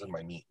juices in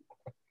my meat.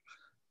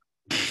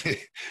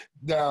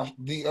 Now,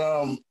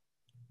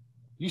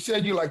 you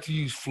said you like to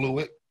use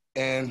fluid,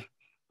 and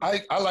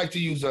I like to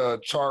use a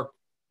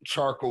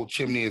charcoal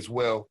chimney as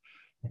well.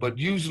 But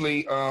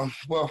usually, I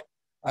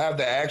have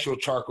the actual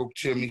charcoal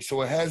chimney,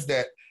 so it has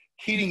that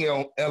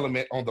heating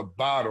element on the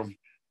bottom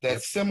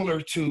that's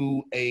similar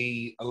to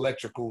a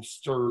electrical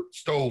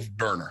stove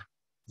burner.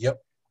 Yep.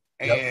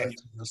 And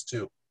those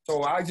two.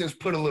 So I just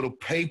put a little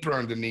paper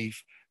underneath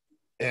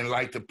and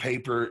light the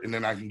paper, and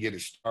then I can get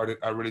it started.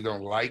 I really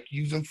don't like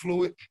using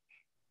fluid,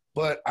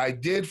 but I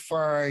did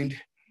find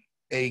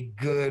a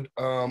good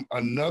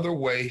another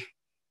way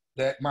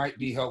that might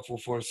be helpful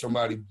for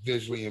somebody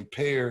visually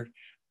impaired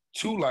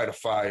to light a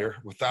fire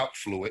without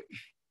fluid,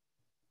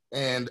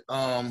 and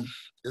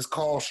it's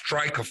called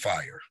Strike a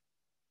Fire.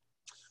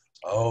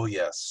 Oh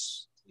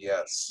yes.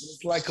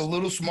 It's like a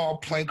little small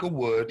plank of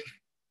wood,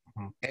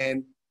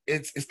 and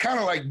it's kind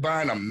of like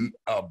buying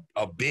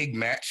a big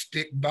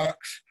matchstick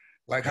box,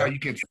 like how you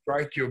can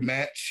strike your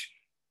match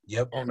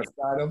on the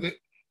side of it.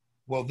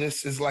 Well,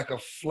 this is like a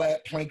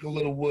flat plank of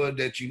little wood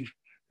that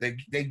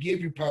they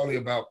give you probably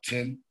about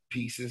 10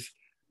 pieces,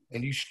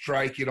 and you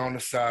strike it on the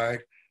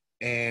side,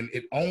 and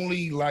it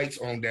only lights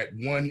on that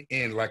one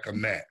end like a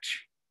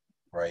match.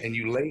 Right. And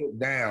you lay it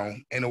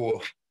down, and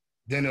the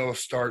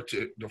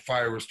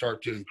fire will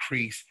start to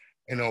increase,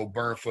 and it'll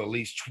burn for at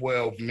least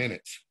 12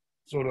 minutes.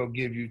 So it'll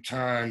give you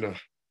time to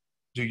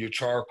do your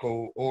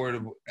charcoal, or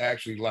to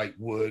actually light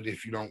wood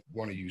if you don't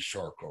want to use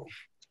charcoal.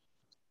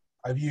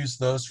 I've used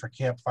those for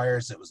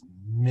campfires. It was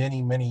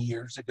many, many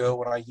years ago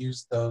when I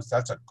used those.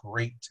 That's a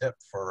great tip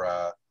for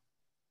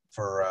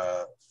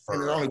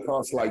and it only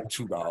costs like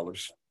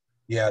 $2.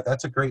 Yeah,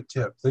 that's a great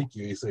tip. Thank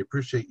you, Ace. I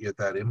appreciate you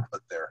that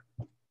input there.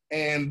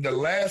 And the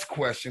last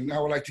question, I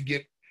would like to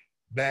get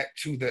back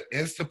to the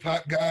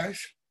Instapot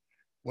guys.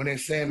 When they're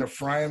saying they're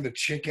frying the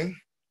chicken,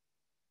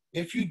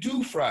 if you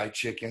do fry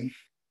chicken,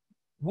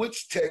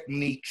 which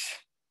techniques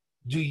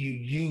do you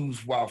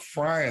use while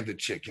frying the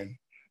chicken?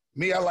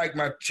 Me, I like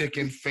my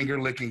chicken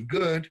finger licking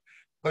good,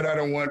 but I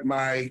don't want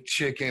my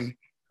chicken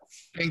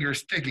finger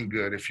sticking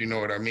good, if you know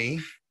what I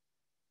mean,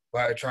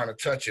 by trying to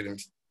touch it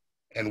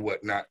and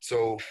whatnot.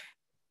 So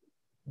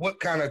what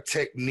kind of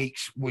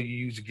techniques will you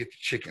use to get the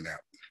chicken out?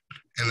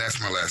 And that's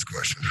my last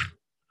question.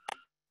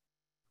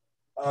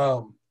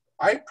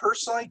 I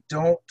personally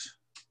don't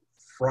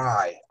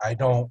fry. I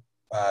don't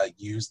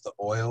use the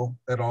oil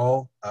at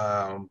all.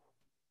 Not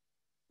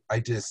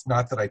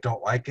that I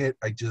don't like it.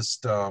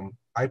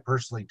 I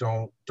personally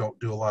don't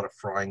do a lot of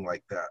frying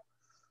like that.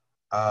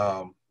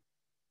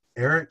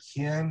 Eric,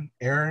 Ken,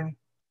 Aaron,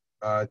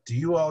 do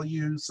you all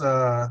use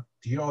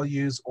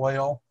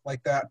oil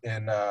like that?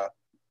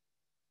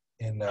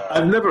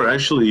 I've never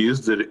actually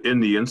used it in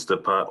the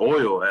Instapot.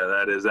 Oil,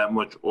 that is, that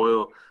much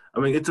oil. I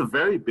mean, it's a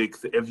very big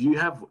thing. If you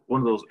have one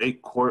of those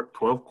 8-quart,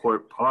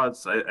 12-quart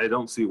pots, I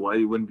don't see why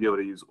you wouldn't be able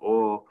to use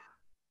oil.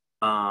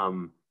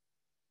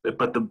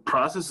 But the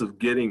process of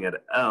getting it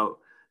out,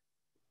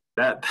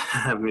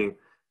 I mean,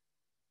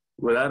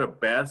 without a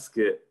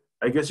basket,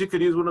 I guess you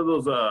could use one of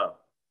those,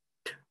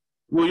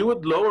 you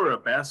would lower a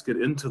basket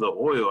into the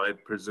oil,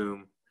 I'd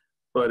presume.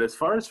 But as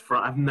far as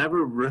I've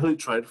never really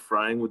tried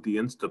frying with the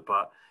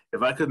Instapot.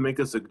 If I could make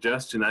a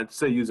suggestion, I'd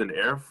say use an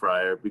air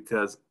fryer,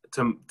 because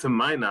to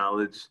my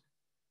knowledge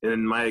and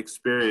in my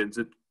experience,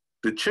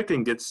 the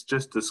chicken gets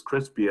just as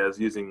crispy as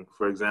using,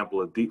 for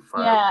example, a deep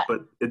fryer,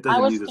 but it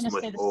doesn't need as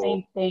much oil. I was going to say the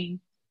same thing.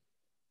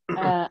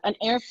 An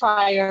air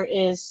fryer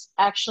is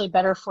actually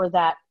better for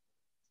that.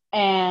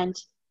 And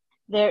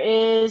there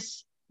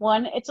is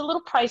one, it's a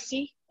little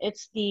pricey.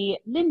 It's the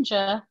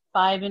Ninja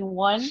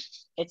 5-in-1.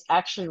 It's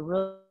actually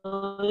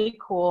really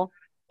cool.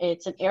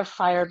 It's an air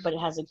fryer, but it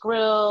has a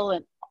grill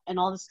and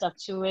all this stuff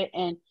to it.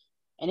 And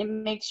it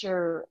makes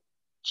your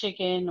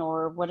chicken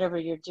or whatever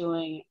you're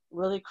doing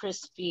really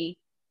crispy.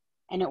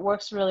 And it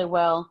works really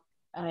well.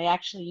 I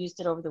actually used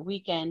it over the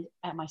weekend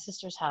at my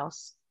sister's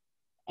house.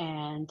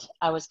 And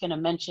I was going to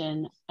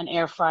mention an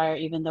air fryer,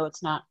 even though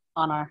it's not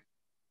on our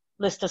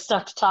list of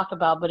stuff to talk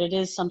about, but it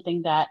is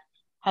something that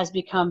has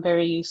become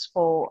very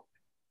useful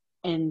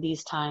in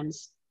these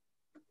times.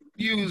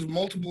 Use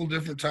multiple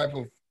different type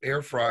of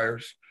air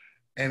fryers,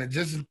 and it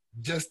just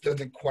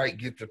doesn't quite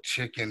get the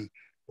chicken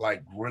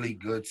like really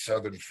good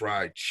Southern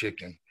fried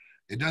chicken.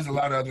 It does a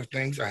lot of other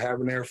things. I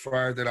have an air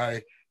fryer that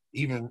I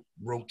even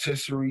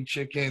rotisserie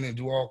chicken and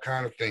do all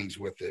kind of things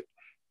with it.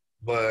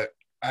 But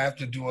I have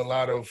to do a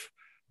lot of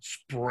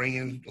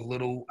spraying a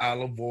little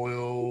olive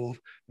oil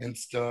and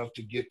stuff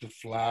to get the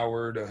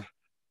flour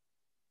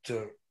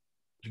to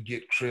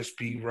get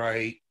crispy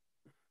right.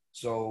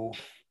 So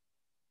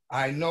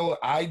I know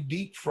I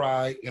deep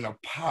fry in a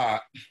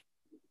pot,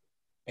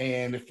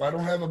 and if I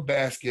don't have a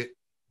basket,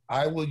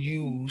 I will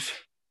use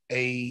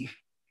a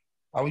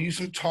I will use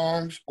some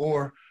tongs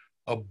or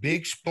a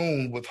big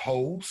spoon with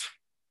holes,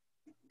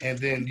 and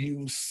then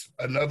use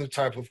another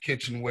type of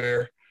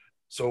kitchenware.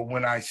 So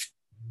when I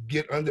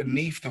get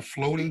underneath the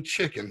floating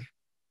chicken,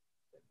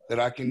 that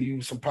I can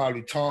use some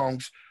probably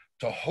tongs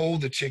to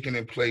hold the chicken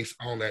in place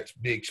on that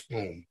big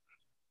spoon.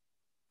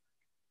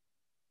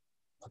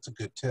 That's a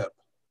good tip.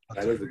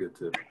 That is a good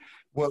tip.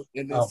 Well,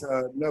 and it's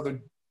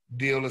another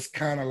deal. It's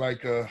kind of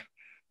like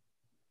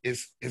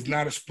it's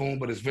not a spoon,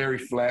 but it's very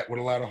flat with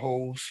a lot of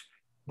holes.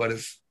 But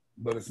it's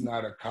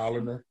not a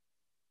colander.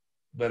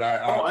 But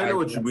I know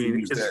what you mean.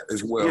 Use that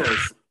as well.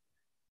 Yes,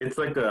 it's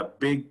like a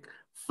big,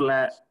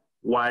 flat,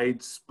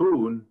 wide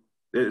spoon.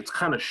 It's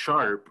kind of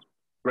sharp,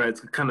 right?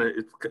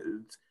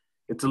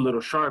 It's a little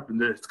sharp,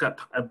 and it's got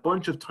a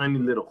bunch of tiny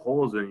little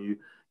holes, and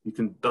you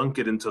can dunk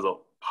it into the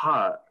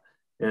pot,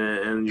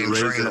 and you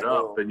raise it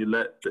up, and you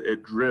let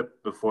it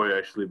drip before you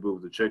actually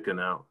move the chicken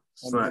out.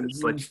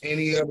 It's like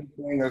any other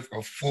thing,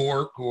 a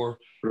fork or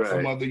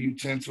some other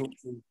utensil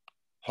to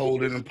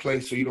hold it in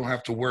place, so you don't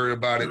have to worry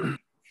about it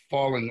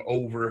falling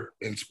over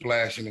and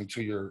splashing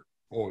into your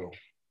oil.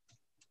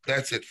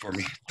 That's it for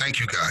me.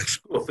 Thank you, guys.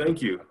 Well,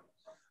 thank you.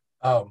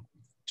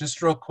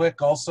 Just real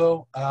quick,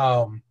 also,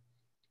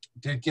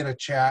 did get a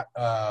chat.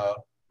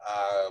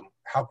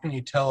 How can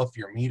you tell if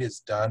your meat is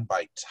done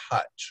by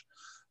touch?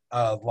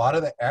 A lot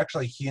of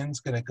actually, Hyun's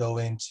going to go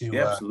into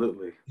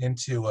absolutely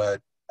into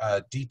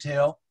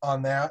detail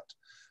on that,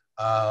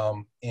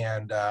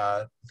 and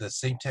the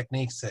same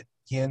techniques that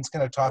Hyun's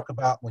going to talk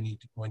about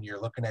when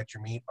you're looking at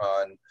your meat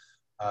on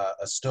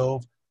a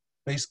stove.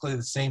 Basically,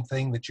 the same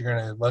thing that you're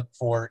going to look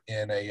for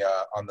in a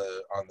on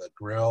the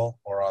grill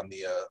or on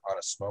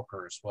a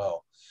smoker as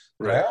well.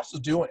 Right. I also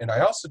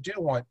do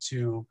want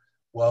to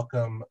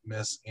welcome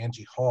Miss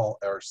Angie Hall,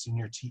 our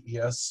senior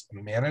TES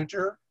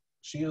manager.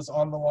 She is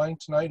on the line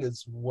tonight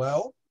as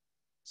well.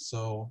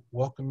 So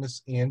welcome,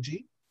 Miss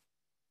Angie.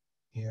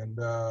 And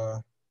I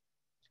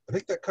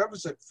think that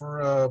covers it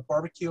for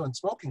barbecue and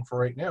smoking for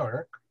right now,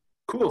 Eric.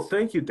 Cool.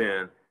 Thank you,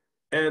 Dan.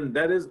 And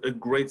that is a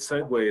great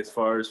segue as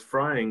far as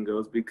frying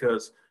goes,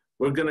 because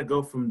we're going to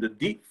go from the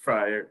deep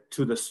fryer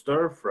to the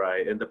stir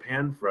fry and the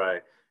pan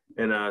fry.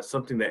 And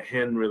something that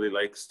Hen really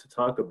likes to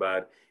talk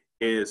about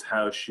is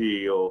how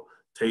she'll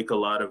take a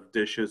lot of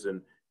dishes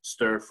and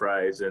stir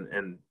fries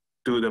and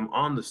do them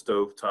on the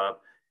stovetop.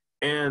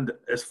 And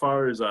as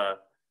far as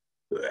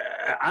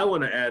I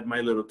want to add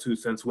my little 2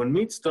 cents. When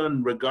meat's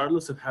done,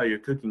 regardless of how you're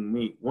cooking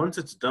meat, once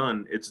it's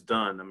done, it's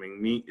done. I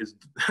mean, meat is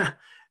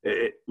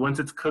once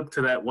it's cooked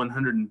to that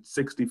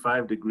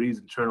 165 degrees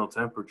internal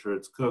temperature,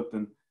 it's cooked.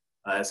 And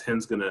as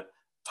Hen's going to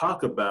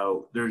talk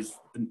about, there's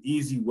an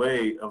easy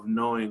way of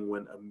knowing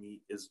when a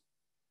meat is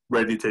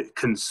ready to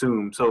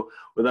consume. So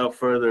without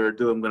further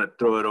ado, I'm going to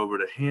throw it over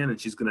to Hen, and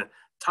she's going to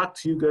talk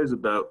to you guys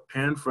about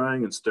pan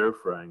frying and stir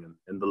frying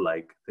and the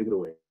like. Take it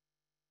away.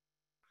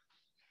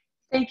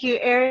 Thank you,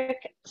 Eric.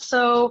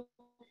 So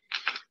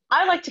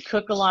I like to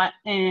cook a lot,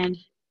 and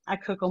I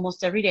cook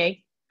almost every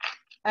day.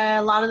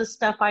 A lot of the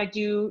stuff I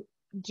do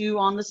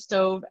on the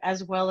stove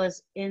as well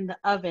as in the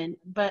oven.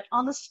 But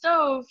on the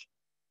stove,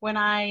 when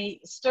I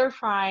stir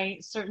fry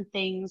certain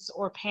things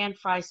or pan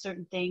fry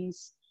certain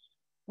things,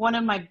 one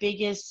of my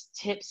biggest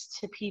tips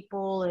to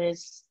people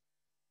is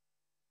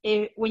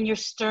when you're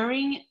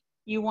stirring,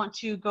 you want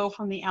to go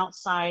from the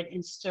outside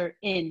and stir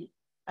in,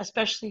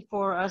 especially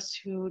for us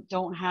who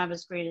don't have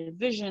as great a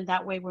vision.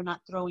 That way we're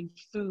not throwing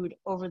food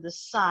over the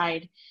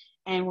side,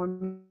 and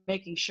we're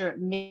making sure it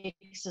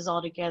mixes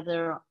all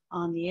together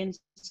on the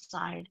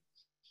inside.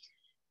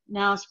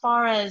 Now, as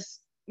far as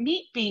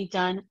meat being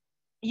done,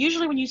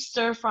 usually when you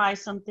stir fry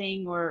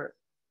something, or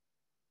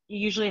you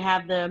usually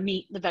have the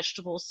meat, the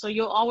vegetables, so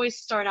you'll always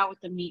start out with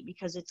the meat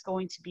because it's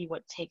going to be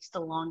what takes the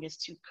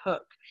longest to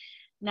cook.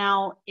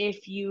 Now,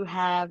 if you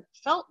have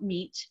felt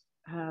meat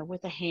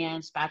with a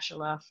hand,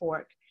 spatula,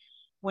 fork,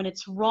 when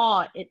it's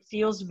raw, it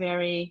feels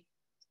very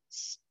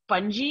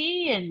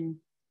spongy, and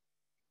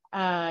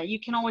you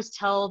can always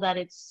tell that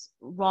it's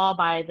raw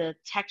by the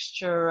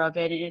texture of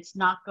it, and it's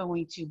not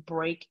going to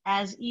break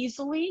as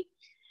easily.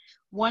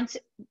 Once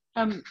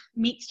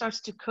meat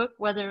starts to cook,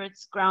 whether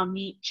it's ground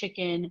meat,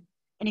 chicken,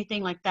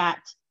 anything like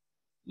that,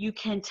 you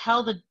can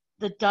tell the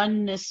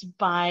doneness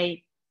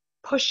by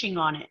pushing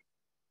on it.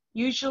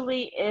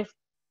 Usually if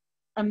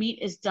a meat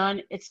is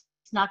done, it's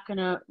not going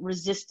to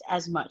resist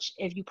as much.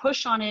 If you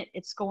push on it,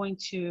 it's going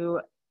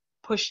to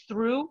push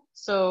through,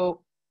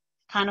 so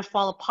kind of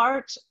fall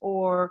apart,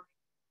 or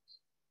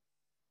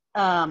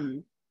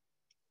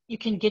you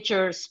can get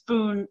your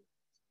spoon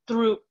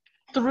through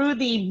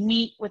the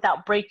meat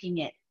without breaking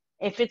it.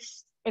 If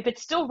it's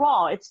still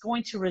raw, it's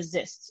going to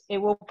resist. It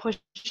will push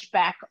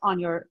back on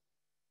your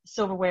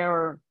silverware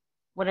or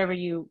whatever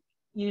you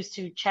use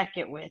to check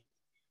it with.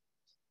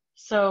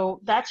 So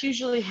that's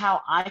usually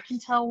how I can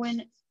tell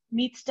when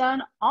meat's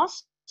done.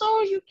 Also,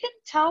 you can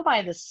tell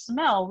by the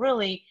smell,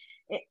 really,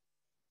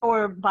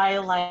 or by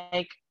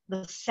like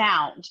the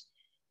sound.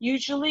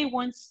 Usually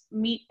once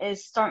meat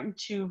is starting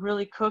to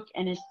really cook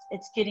and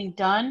it's getting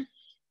done,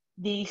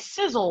 the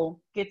sizzle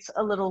gets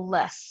a little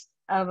less.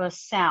 of a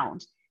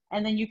sound.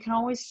 And then you can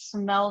always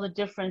smell the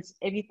difference.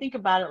 If you think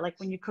about it, like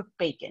when you cook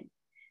bacon,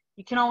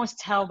 you can always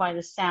tell by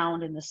the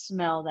sound and the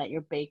smell that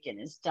your bacon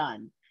is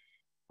done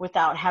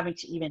without having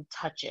to even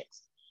touch it.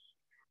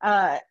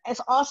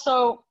 It's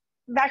also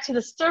back to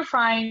the stir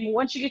frying.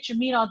 Once you get your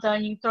meat all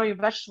done, you can throw your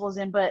vegetables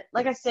in. But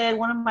like I said,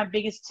 one of my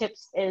biggest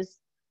tips is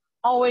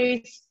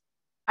always,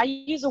 I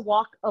use a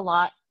wok a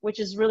lot, which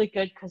is really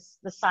good because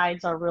the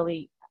sides are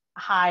really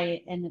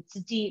high and it's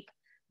deep,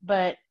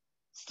 but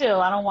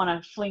still I don't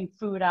want to fling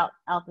food out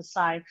the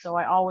side. So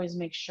I always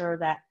make sure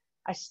that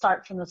I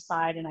start from the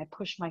side and I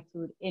push my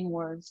food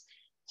inwards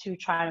to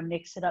try to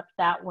mix it up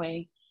that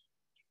way.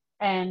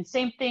 And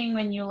same thing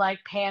when you like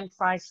pan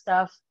fry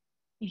stuff,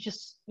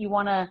 you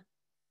want to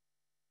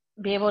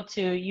be able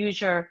to use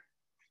your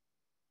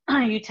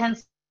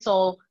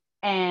utensil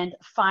and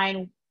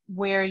find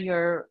where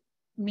your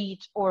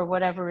meat or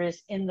whatever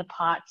is in the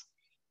pot.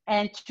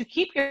 And to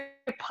keep your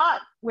pot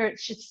where it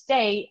should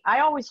stay, I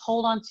always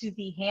hold on to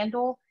the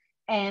handle,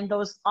 and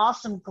those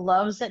awesome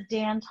gloves that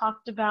Dan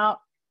talked about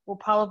will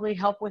probably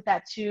help with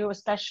that too,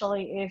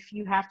 especially if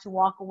you have to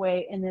walk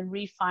away and then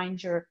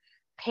re-find your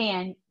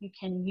pan. You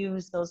can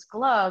use those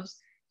gloves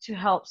to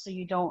help so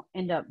you don't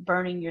end up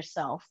burning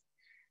yourself.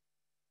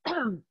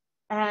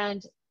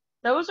 And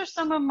those are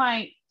some of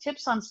my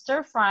tips on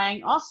stir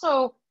frying.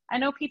 Also, I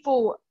know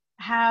people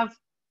have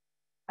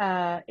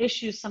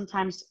issues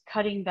sometimes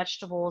cutting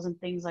vegetables and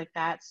things like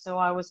that. So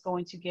I was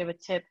going to give a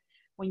tip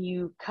when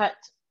you cut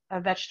a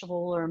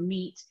vegetable or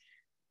meat,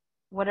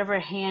 whatever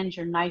hand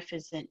your knife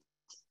isn't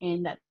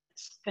in that's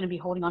going to be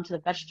holding onto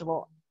the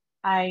vegetable,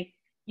 I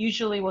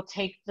usually will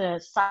take the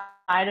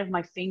side of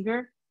my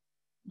finger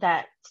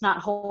that's not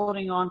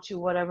holding on to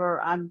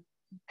whatever I'm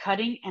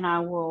cutting, and I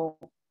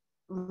will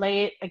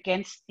lay it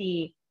against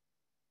the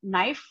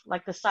knife,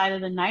 like the side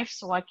of the knife,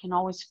 so I can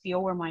always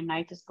feel where my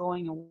knife is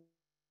going and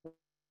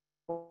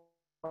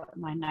what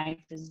my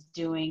knife is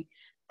doing.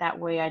 That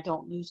way I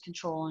don't lose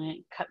control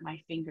and cut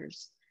my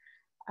fingers.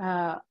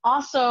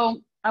 Also,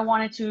 I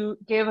wanted to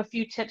give a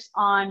few tips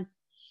on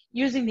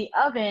using the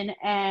oven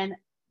and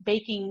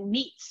baking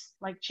meats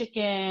like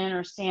chicken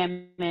or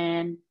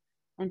salmon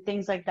and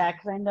things like that,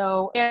 because I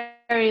know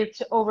area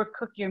to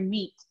overcook your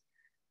meat.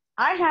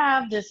 I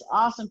have this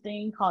awesome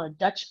thing called a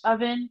Dutch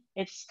oven.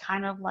 It's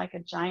kind of like a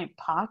giant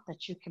pot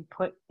that you can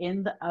put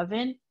in the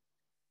oven.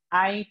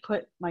 I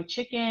put my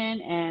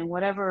chicken and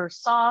whatever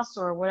sauce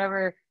or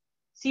whatever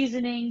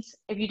seasonings.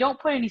 If you don't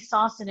put any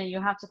sauce in it,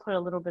 you'll have to put a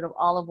little bit of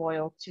olive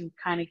oil to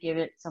kind of give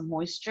it some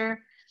moisture.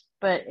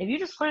 But if you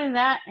just put in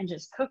that and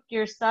just cook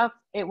your stuff,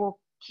 it will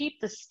keep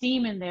the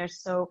steam in there.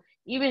 So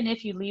even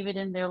if you leave it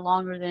in there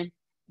longer than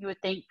you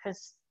would think,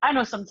 because I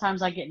know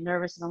sometimes I get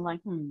nervous and I'm like,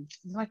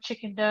 is my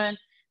chicken done?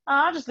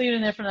 I'll just leave it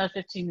in there for another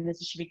 15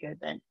 minutes. It should be good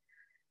then.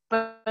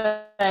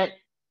 But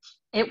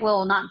it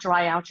will not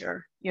dry out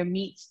your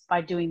meats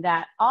by doing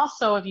that.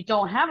 Also, if you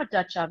don't have a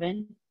Dutch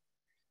oven,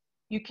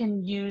 you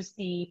can use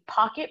the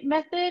pocket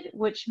method,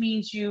 which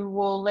means you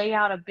will lay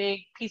out a big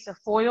piece of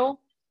foil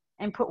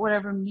and put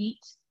whatever meat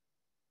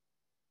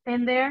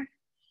in there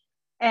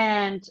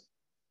and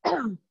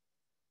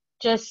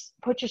just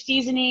put your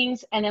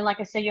seasonings. And then,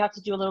 like I said, you have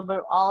to do a little bit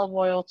of olive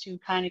oil to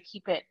kind of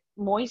keep it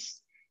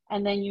moist.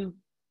 And then you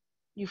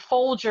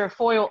fold your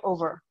foil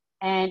over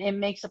and it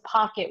makes a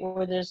pocket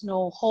where there's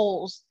no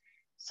holes.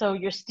 So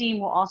your steam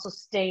will also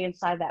stay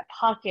inside that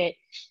pocket.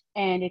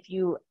 And if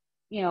you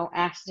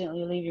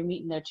accidentally leave your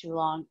meat in there too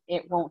long,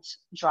 it won't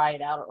dry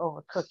it out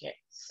or overcook it.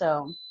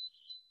 So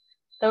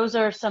those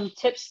are some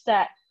tips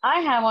that I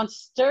have on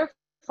stir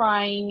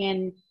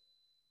frying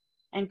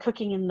and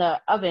cooking in the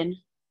oven,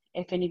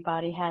 if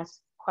anybody has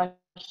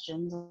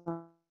questions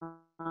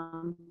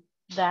on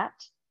that.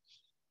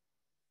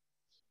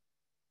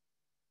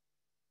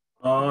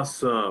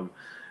 Awesome.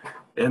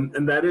 And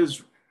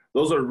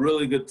those are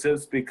really good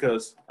tips,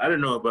 because I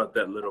don't know about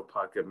that little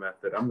pocket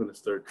method. I'm going to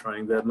start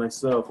trying that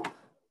myself.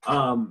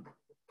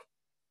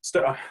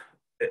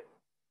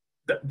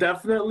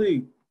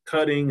 Definitely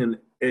cutting and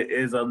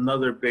is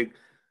another big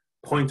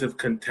point of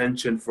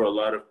contention for a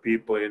lot of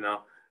people,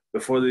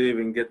 before they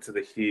even get to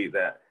the heat,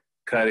 that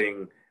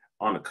cutting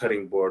on a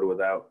cutting board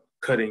without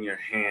cutting your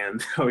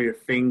hand or your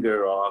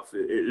finger off.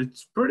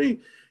 It's pretty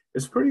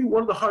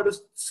one of the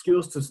hardest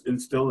skills to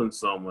instill in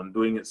someone,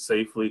 doing it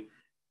safely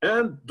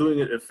and doing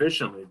it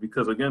efficiently.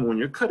 Because again, when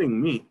you're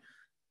cutting meat,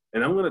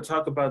 and I'm going to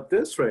talk about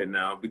this right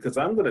now, because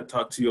I'm going to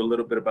talk to you a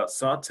little bit about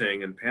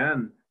sauteing and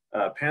pan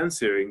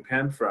searing,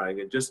 pan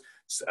frying, and just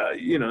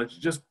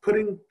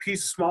putting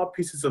small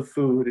pieces of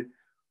food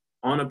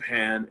on a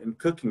pan and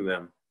cooking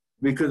them.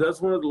 Because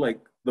that's one of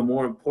the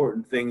more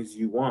important things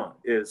you want,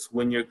 is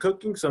when you're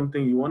cooking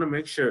something, you want to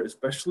make sure,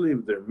 especially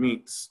if they're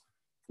meats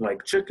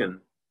like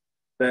chicken,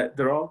 that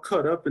they're all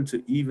cut up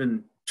into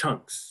even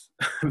chunks.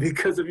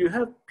 Because if you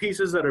have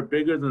pieces that are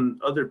bigger than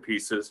other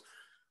pieces,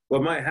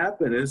 what might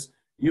happen is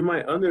you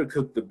might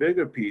undercook the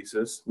bigger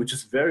pieces, which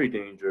is very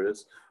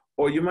dangerous,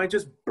 or you might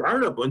just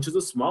burn a bunch of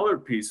the smaller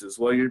pieces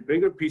while your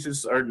bigger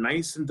pieces are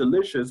nice and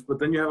delicious, but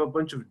then you have a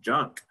bunch of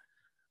junk.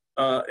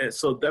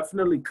 So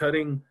definitely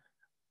cutting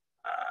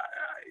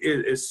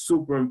is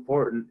super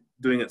important,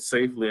 doing it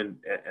safely and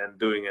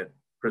doing it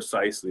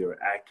precisely or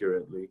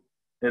accurately.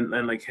 And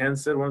like Hen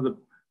said, one of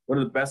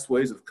the best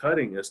ways of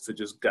cutting is to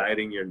just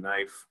guiding your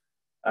knife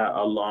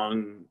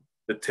along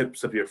the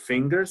tips of your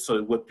fingers.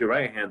 So with your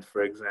right hand,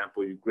 for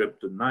example, you grip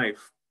the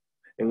knife,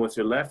 and with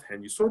your left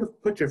hand, you sort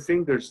of put your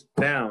fingers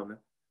down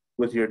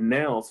with your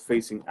nails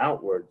facing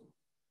outward.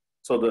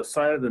 So the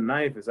side of the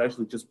knife is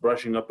actually just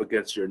brushing up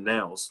against your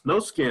nails. No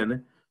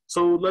skin.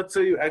 So let's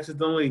say you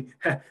accidentally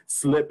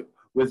slip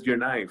with your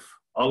knife.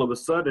 All of a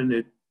sudden,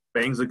 it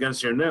bangs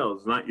against your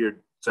nails, not your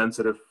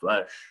sensitive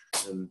flesh.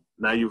 And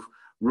now you've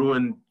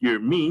ruined your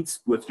meat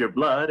with your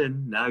blood,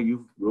 and now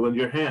you've ruined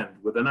your hand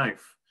with a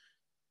knife.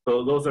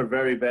 So those are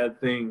very bad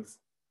things.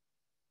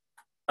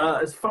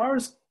 As far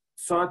as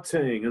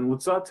sauteing, and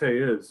what saute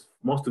is,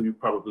 most of you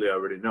probably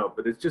already know,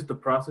 but it's just the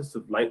process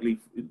of lightly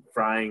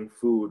frying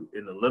food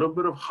in a little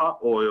bit of hot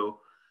oil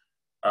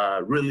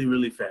really,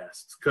 really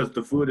fast, because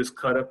the food is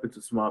cut up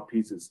into small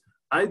pieces.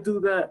 I do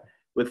that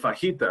with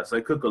fajitas.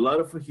 I cook a lot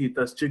of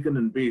fajitas, chicken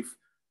and beef.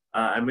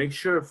 I make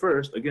sure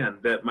first, again,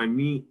 that my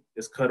meat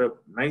is cut up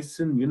nice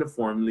and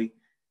uniformly,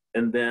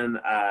 and then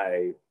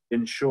I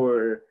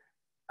ensure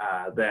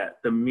that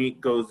the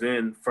meat goes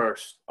in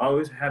first.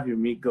 Always have your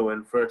meat go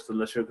in first,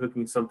 unless you're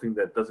cooking something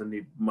that doesn't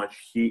need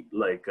much heat,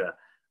 like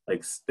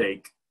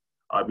steak.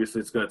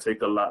 Obviously, it's going to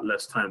take a lot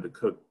less time to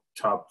cook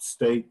chopped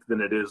steak than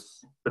it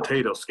is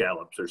potato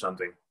scallops or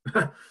something.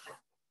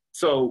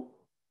 So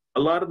a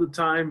lot of the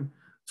time,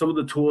 some of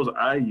the tools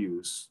I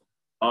use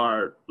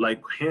are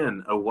like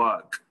a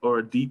wok, or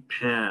a deep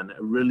pan,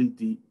 a really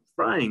deep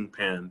frying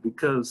pan,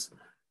 because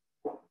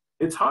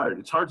it's hard.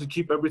 It's hard to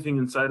keep everything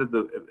inside of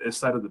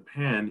the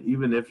pan,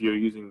 even if you're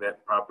using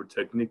that proper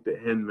technique that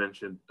Hen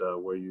mentioned,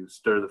 where you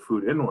stir the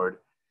food inward.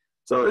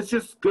 So it's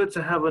just good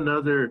to have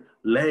another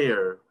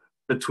layer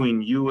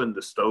between you and the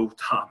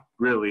stovetop,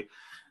 really,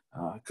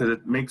 because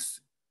it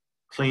makes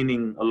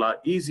cleaning a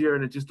lot easier,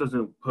 and it just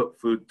doesn't put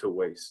food to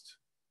waste.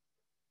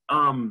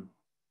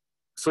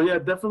 So yeah,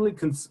 definitely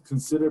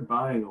consider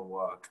buying a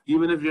wok,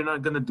 even if you're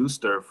not gonna do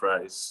stir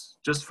fries,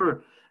 just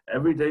for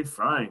everyday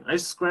frying. I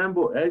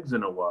scramble eggs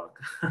in a wok.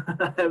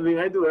 I mean,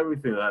 I do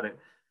everything on it.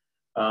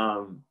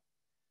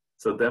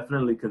 So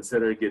definitely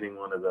consider getting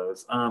one of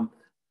those.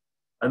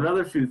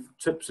 Another few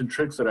tips and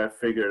tricks that I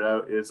figured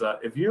out is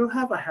if you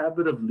have a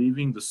habit of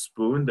leaving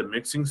the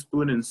mixing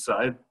spoon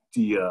inside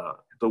the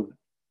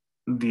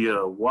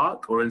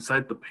wok or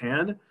inside the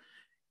pan,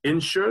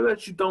 ensure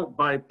that you don't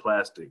buy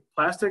plastic.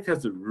 Plastic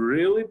has a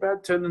really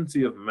bad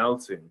tendency of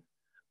melting.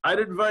 I'd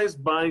advise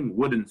buying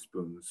wooden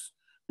spoons,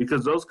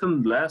 because those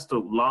can last a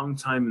long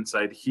time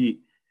inside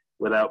heat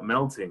without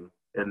melting.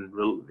 And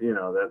you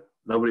know that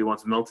nobody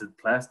wants melted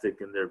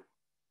plastic in their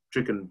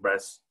chicken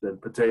breasts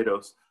and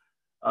potatoes.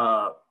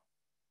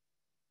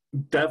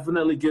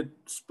 Definitely get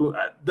spoon.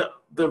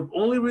 The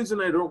only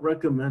reason I don't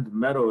recommend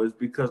metal is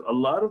because a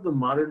lot of the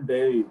modern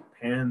day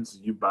pans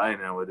you buy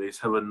nowadays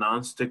have a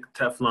nonstick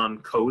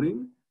Teflon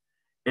coating,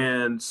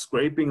 and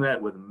scraping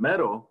that with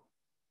metal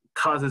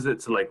causes it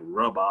to like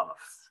rub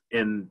off,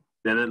 and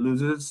then it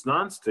loses its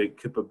nonstick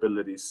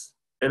capabilities.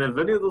 And if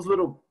any of those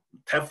little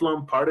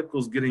Teflon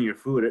particles get in your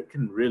food, it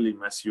can really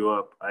mess you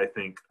up, I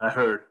think. I've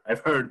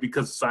heard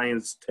because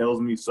science tells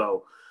me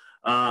so.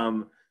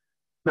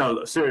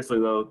 No, seriously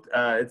though,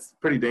 it's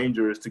pretty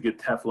dangerous to get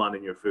Teflon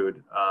in your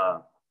food.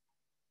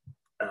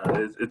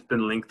 It's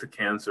been linked to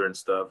cancer and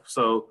stuff.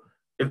 So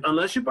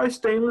unless you buy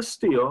stainless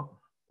steel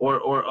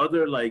or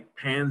other like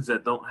pans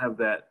that don't have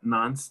that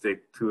nonstick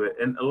to it,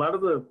 and a lot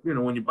of the,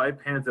 when you buy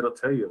pans, it'll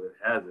tell you it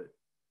has it.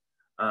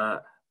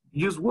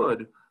 Use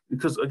wood,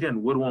 because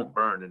again, wood won't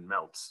burn and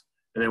melts,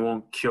 and it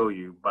won't kill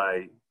you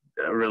by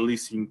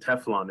releasing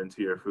Teflon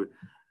into your food.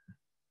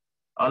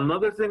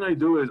 Another thing I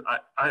do is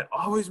I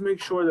always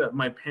make sure that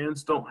my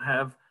pans don't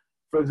have,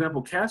 for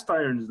example, cast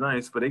iron is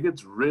nice, but it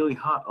gets really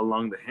hot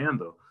along the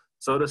handle.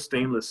 So does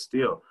stainless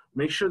steel.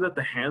 Make sure that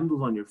the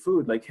handles on your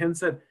food, like Hen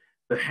said,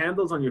 the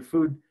handles on your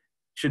food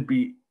should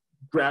be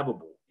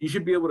grabbable. You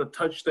should be able to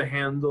touch the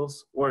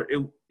handles,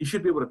 you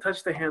should be able to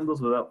touch the handles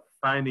without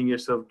finding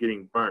yourself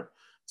getting burnt.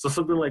 So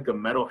something like a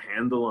metal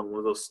handle on one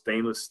of those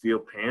stainless steel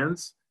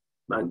pans,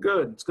 not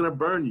good. It's gonna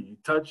burn you. You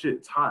touch it,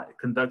 it's hot. It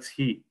conducts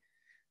heat.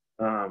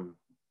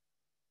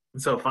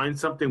 So find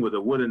something with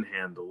a wooden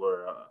handle,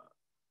 or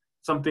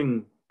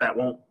something that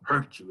won't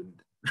hurt you.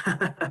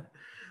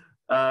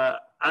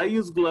 I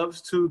use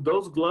gloves too.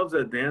 Those gloves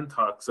that Dan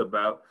talks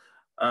about,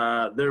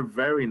 they're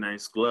very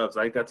nice gloves.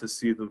 I got to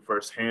see them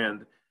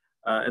firsthand.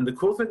 And the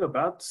cool thing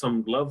about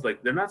some gloves,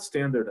 like they're not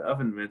standard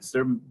oven mitts.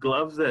 They're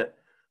gloves that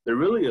they're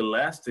really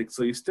elastic.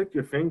 So you stick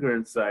your finger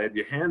inside,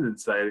 your hand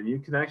inside, and you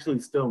can actually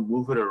still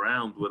move it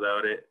around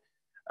without it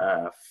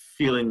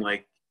feeling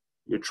like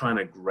you're trying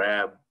to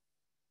grab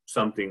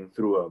something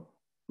through a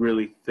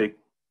really thick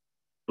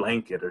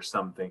blanket or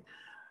something.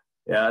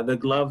 Yeah, the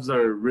gloves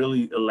are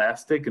really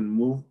elastic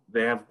and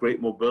they have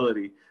great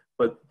mobility,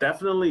 but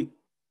definitely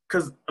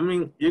because I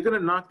mean, you're gonna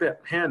knock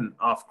that pan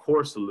off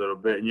course a little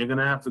bit, and you're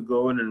gonna have to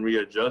go in and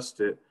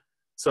readjust it.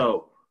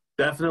 So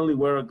definitely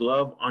wear a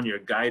glove on your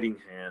guiding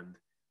hand,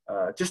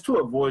 just to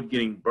avoid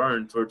getting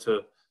burnt or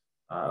to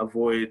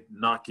avoid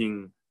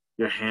knocking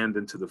your hand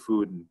into the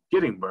food and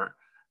getting burnt.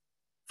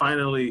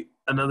 Finally,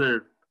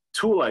 another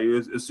tool I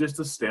use is just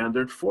a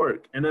standard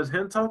fork. And as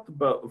Hen talked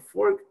about, a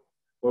fork,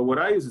 or what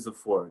I use is a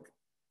fork,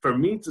 for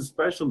meats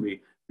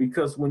especially,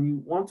 because when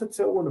you want to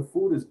tell when the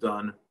food is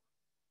done,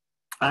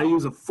 I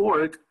use a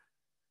fork.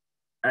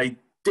 I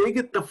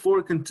dig the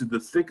fork into the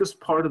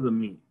thickest part of the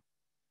meat,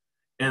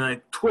 and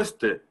I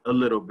twist it a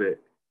little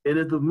bit. And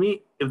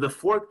if the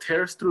fork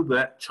tears through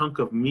that chunk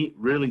of meat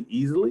really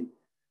easily,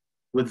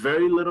 with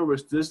very little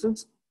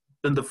resistance,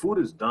 then the food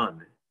is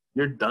done.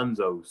 You're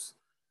donezos.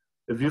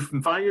 If you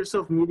find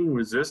yourself meeting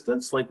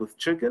resistance, like with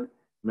chicken,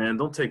 man,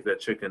 don't take that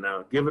chicken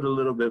out. Give it a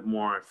little bit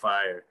more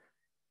fire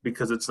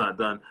because it's not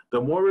done. The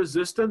more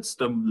resistance,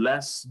 the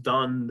less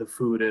done the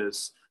food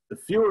is. The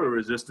fewer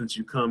resistance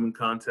you come in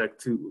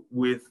contact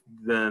with,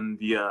 then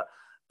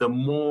the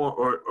more,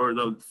 or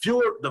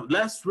the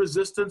less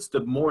resistance,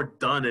 the more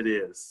done it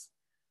is.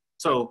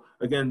 So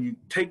again, you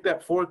take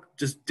that fork,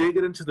 just dig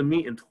it into the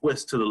meat and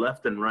twist to the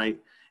left and right.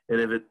 And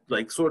if it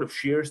like sort of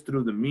shears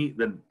through the meat,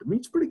 then the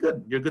meat's pretty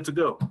good. You're good to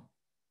go.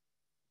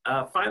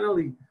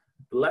 Finally,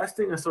 the last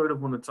thing I sort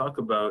of want to talk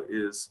about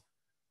is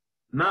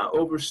not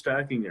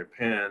overstacking your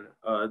pan.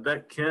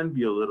 That can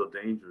be a little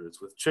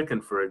dangerous. With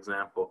chicken, for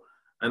example,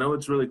 I know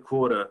it's really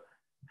cool to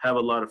have a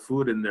lot of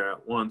food in there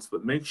at once,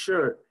 but make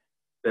sure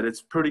that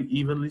it's pretty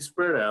evenly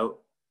spread out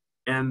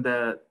and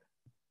that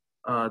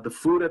the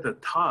food at the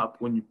top,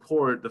 when you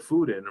pour the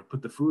food in or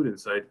put the food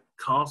inside,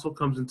 also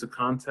comes into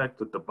contact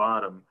with the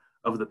bottom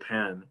of the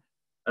pan.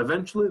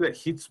 Eventually that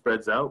heat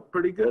spreads out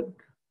pretty good,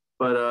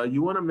 but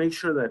you want to make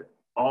sure that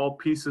all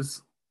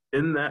pieces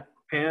in that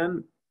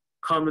pan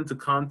come into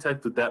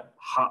contact with that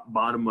hot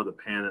bottom of the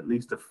pan at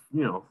least a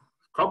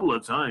couple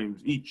of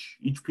times each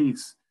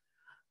piece.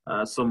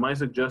 So my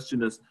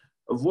suggestion is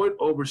avoid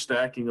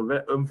overstacking,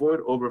 avoid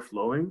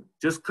overflowing.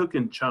 Just cook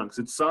in chunks.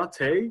 It's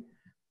sauté.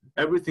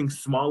 Everything's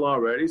small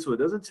already, so it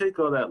doesn't take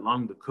all that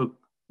long to cook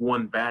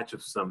one batch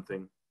of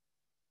something.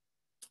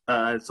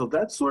 So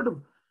that's sort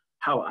of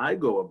how I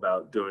go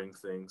about doing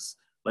things.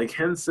 Like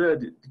Hen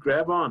said,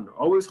 grab on.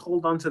 Always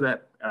hold on to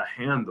that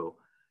handle.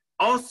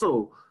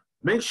 Also,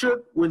 make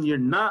sure when you're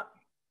not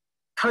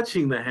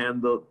touching the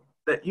handle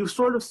that you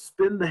sort of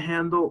spin the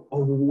handle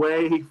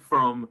away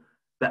from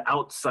the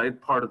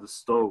outside part of the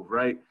stove,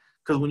 right?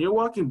 Because when you're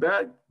walking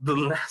back, the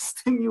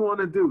last thing you want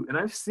to do, and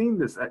I've seen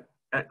this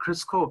at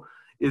Crisco,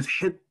 is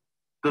hit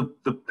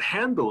the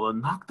handle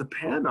and knock the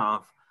pan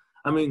off.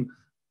 I mean,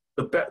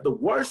 the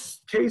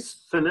worst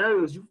case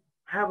scenario is you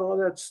have all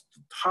that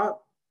hot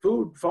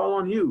food fall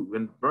on you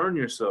and burn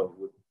yourself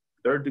with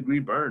third-degree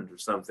burns or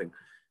something.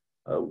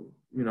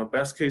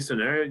 Best case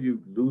scenario,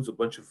 you lose a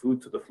bunch of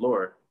food to the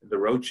floor and the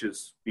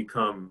roaches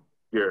become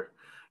your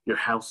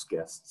house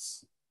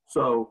guests.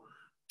 So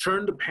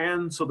turn the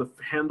pan so the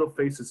handle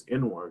faces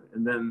inward,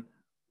 and then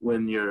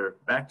when you're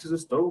back to the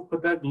stove,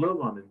 put that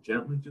glove on and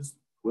gently just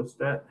twist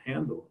that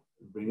handle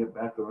and bring it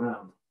back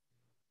around.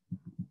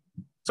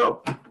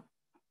 So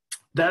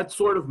that's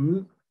sort of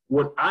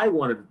what I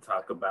wanted to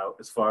talk about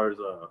as far as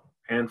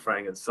pan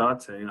frying and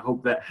sauteing. I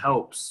hope that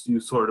helps you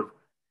sort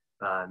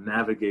of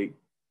navigate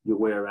your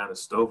way around a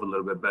stove a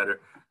little bit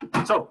better.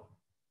 So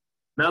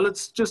now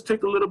let's just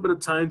take a little bit of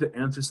time to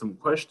answer some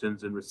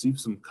questions and receive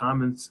some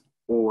comments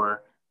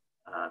or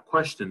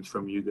questions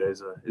from you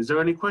guys. Is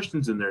there any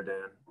questions in there,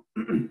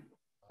 Dan?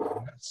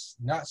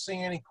 Not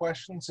seeing any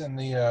questions in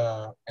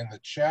the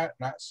chat.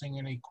 Not seeing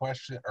any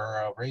question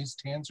or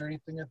raised hands or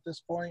anything at this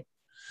point.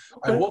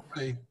 Okay. I will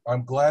say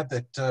I'm glad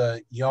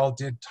that y'all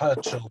did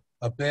touch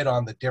a bit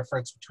on the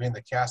difference between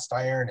the cast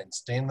iron and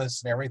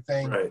stainless and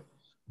everything. Right.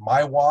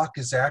 My wok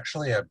is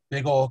actually a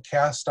big old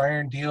cast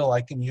iron deal.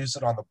 I can use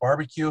it on the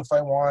barbecue if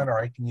I want, or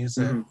I can use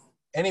it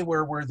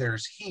anywhere where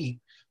there's heat.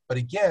 But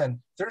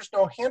again, there's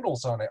no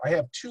handles on it. I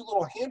have two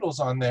little handles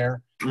on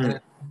there, and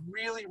it's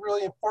really,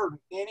 really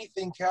important.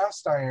 Anything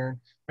cast iron,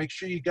 make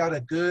sure you got a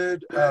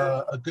good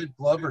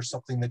glove or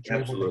something that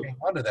you're able to hang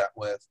onto that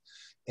with.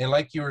 And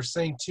like you were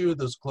saying too,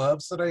 those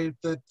gloves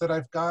that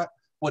I've got,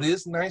 what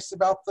is nice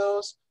about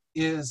those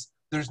is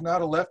there's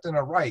not a left and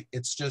a right.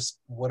 It's just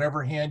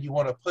whatever hand you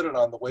want to put it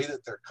on, the way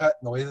that they're cut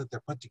and the way that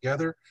they're put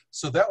together.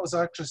 So that was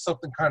actually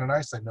something kind of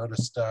nice I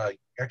noticed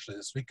actually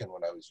this weekend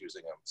when I was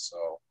using them.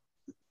 So,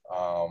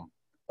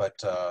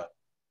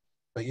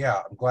 but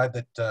yeah, I'm glad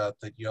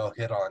that you all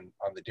hit on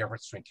the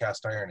difference between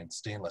cast iron and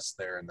stainless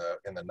there in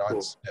the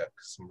non-stick.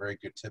 Some very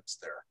good tips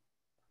there.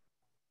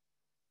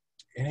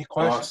 Any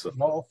questions at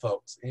all,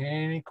 folks?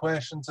 Any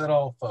questions at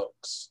all,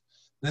 folks?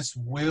 This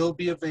will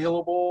be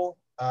available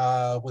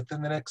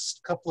within the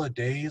next couple of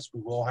days.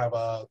 We will have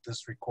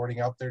this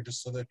recording out there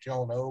just so that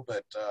y'all know,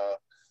 but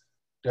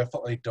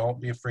definitely don't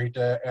be afraid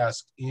to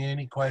ask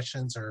any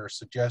questions or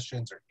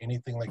suggestions or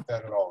anything like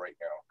that at all right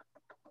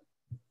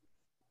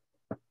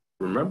now.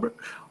 Remember,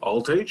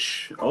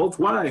 Alt-H,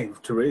 Alt-Y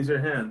to raise your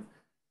hand.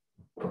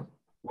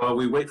 While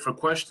we wait for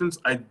questions,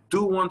 I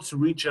do want to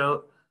reach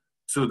out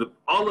to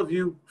all of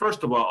you.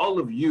 First of all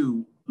of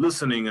you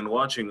listening and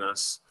watching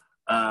us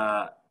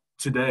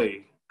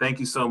today, thank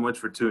you so much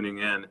for tuning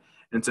in.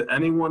 And to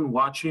anyone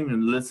watching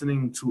and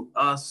listening to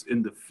us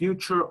in the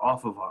future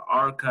off of our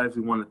archives,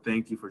 we want to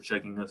thank you for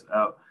checking us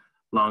out.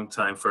 Long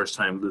time, first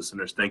time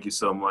listeners, thank you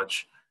so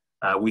much.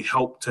 We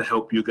hope to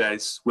help you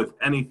guys with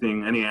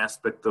anything, any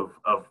aspect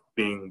of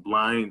being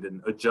blind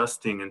and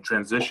adjusting and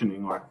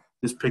transitioning, or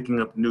just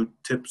picking up new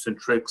tips and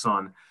tricks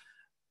on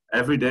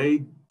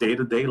everyday,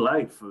 day-to-day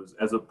life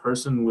as a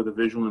person with a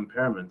visual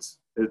impairment.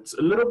 It's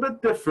a little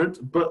bit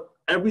different, but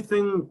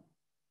everything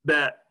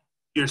that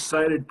your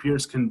sighted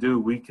peers can do,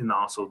 we can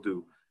also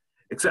do,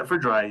 except for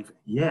drive,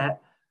 yeah.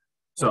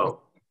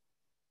 So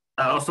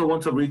I also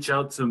want to reach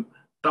out to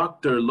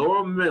Dr.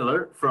 Laura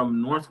Miller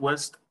from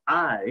Northwest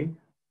Eye.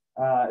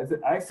 Is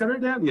it Eye Center,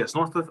 Dan? Yes,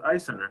 Northwest Eye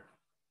Center.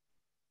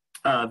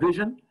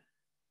 Vision.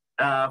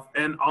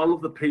 And all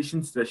of the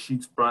patients that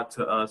she's brought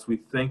to us. We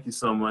thank you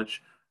so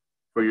much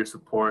for your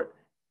support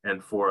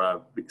and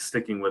for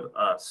sticking with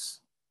us.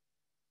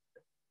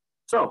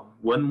 So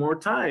one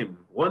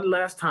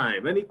last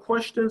time, any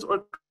questions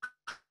or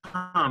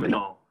comments?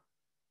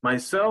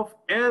 Myself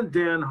and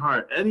Dan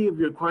Hart, any of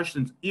your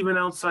questions, even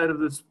outside of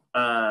this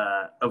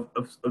of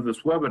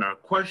this webinar,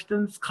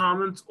 questions,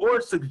 comments,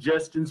 or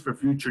suggestions for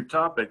future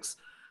topics,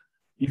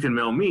 you can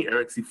mail me,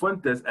 Eric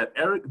Cifuentes, at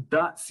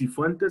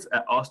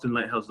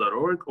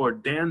eric.cifuentes@austinlighthouse.org or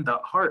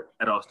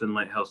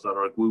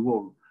dan.hart@austinlighthouse.org. We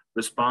will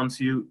respond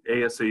to you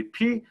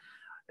ASAP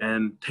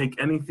and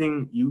take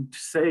anything you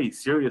say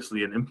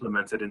seriously and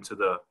implement it into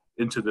the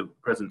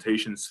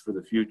presentations for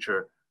the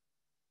future.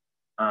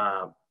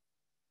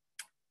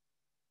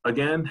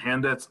 Again,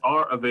 handouts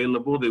are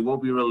available. They will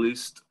be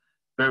released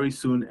very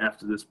soon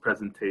after this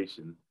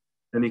presentation.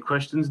 Any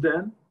questions,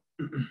 Dan?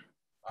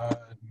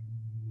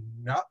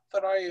 Not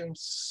that I am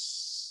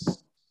seeing.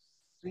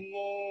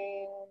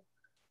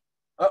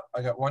 Oh,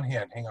 I got one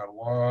hand. Hang on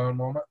one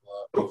moment.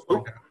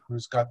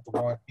 Who's got the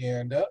one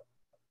hand up?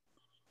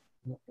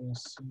 Let me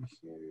see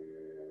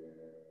here.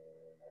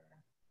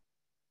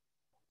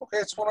 Okay,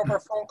 it's one of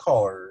our phone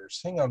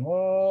callers. Hang on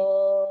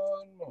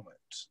one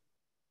moment.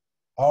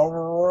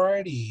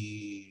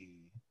 Alrighty.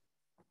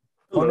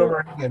 Phone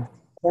number again,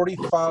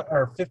 45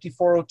 or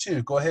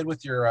 5402. Go ahead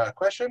with your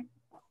question.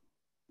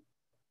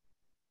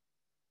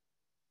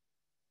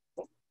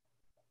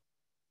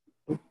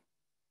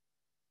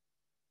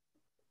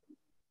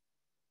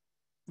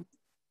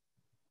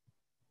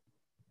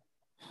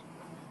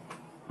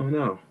 Oh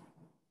no.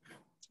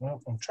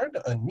 Well, I'm trying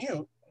to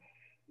unmute.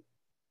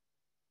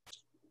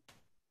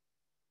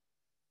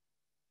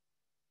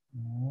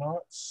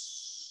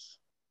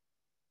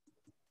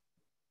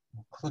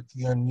 Click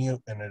the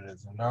unmute and it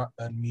is not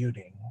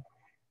unmuting.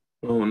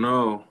 Oh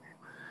no.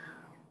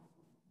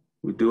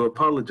 We do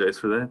apologize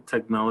for that.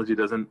 Technology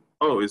doesn't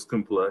always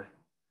comply.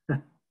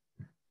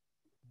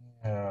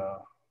 Yeah.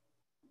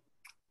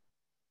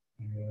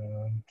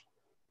 And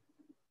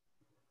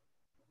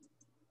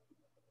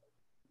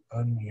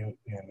unmute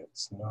and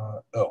it's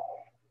not. Oh,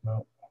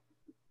 no.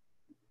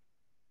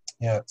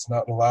 Yeah, it's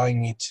not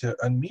allowing me to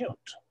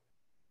unmute.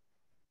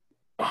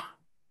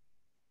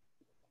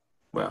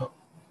 Well.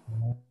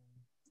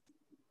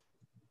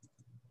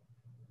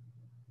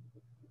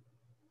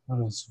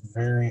 That is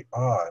very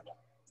odd.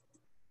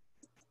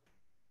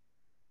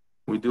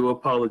 We do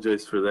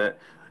apologize for that.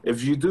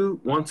 If you do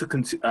want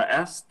to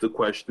ask the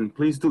question,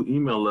 please do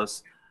email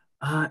us.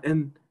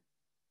 And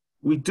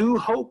we do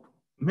hope,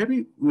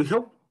 we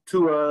hope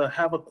to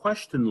have a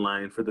question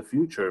line for the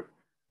future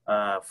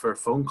for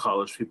phone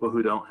callers, people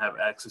who don't have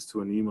access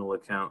to an email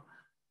account.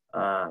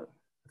 I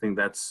think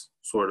that's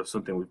sort of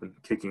something we've been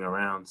kicking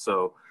around.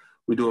 So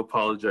we do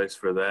apologize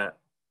for that.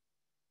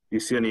 You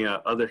see any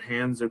other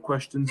hands or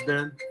questions,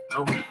 Dan?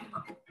 No?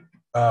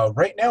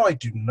 Right now, I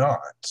do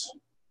not.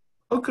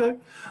 Okay.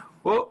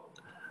 Well,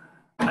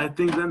 I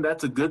think then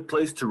that's a good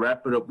place to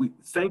wrap it up. We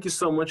thank you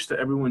so much to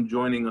everyone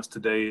joining us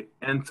today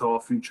and to all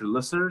future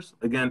listeners.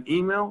 Again,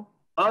 email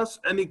us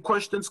any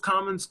questions,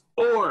 comments,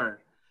 or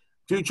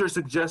future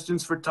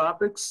suggestions for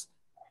topics.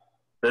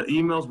 The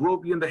emails will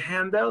be in the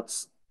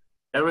handouts,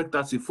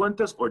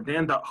 eric.cifuentes or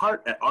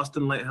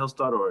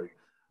dan.hart@austinlighthouse.org.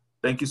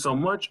 Thank you so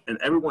much, and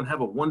everyone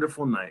have a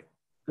wonderful night.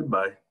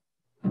 Goodbye.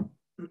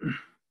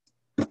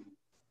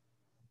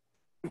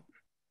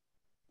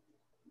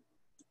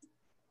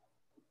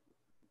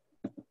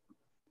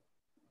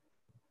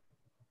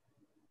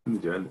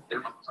 Good.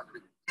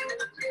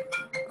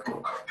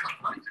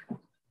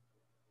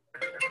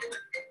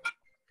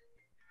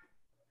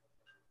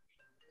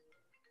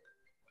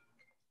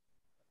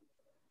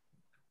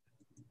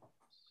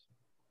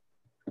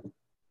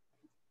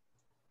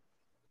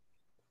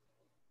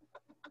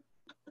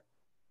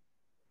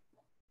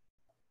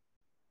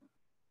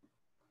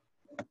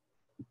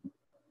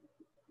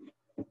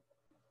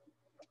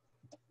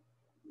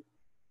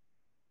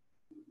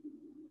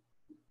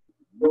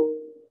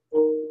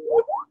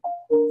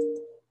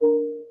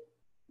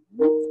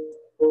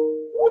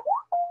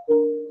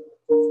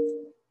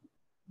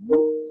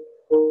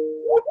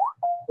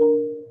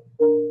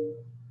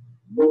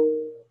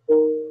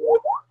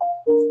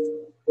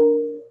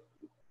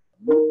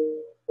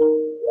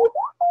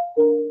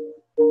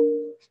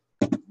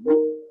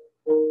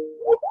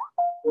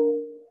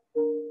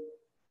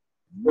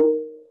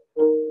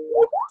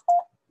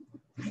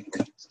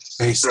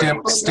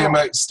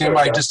 Okay, stand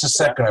by just a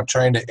second. I'm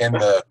trying to end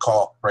the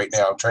call right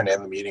now. I'm trying to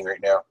end the meeting right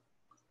now.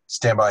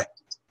 Stand by.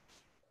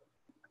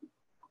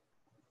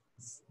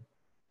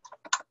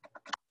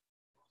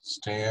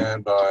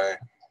 Stand by.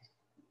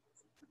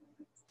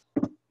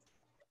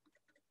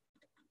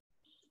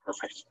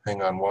 Perfect.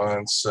 Hang on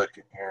 1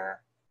 second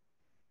here.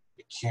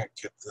 You can't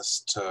get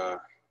this to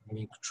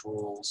meeting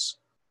controls.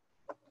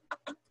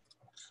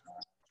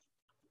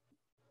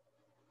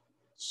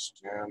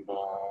 Stand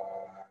by.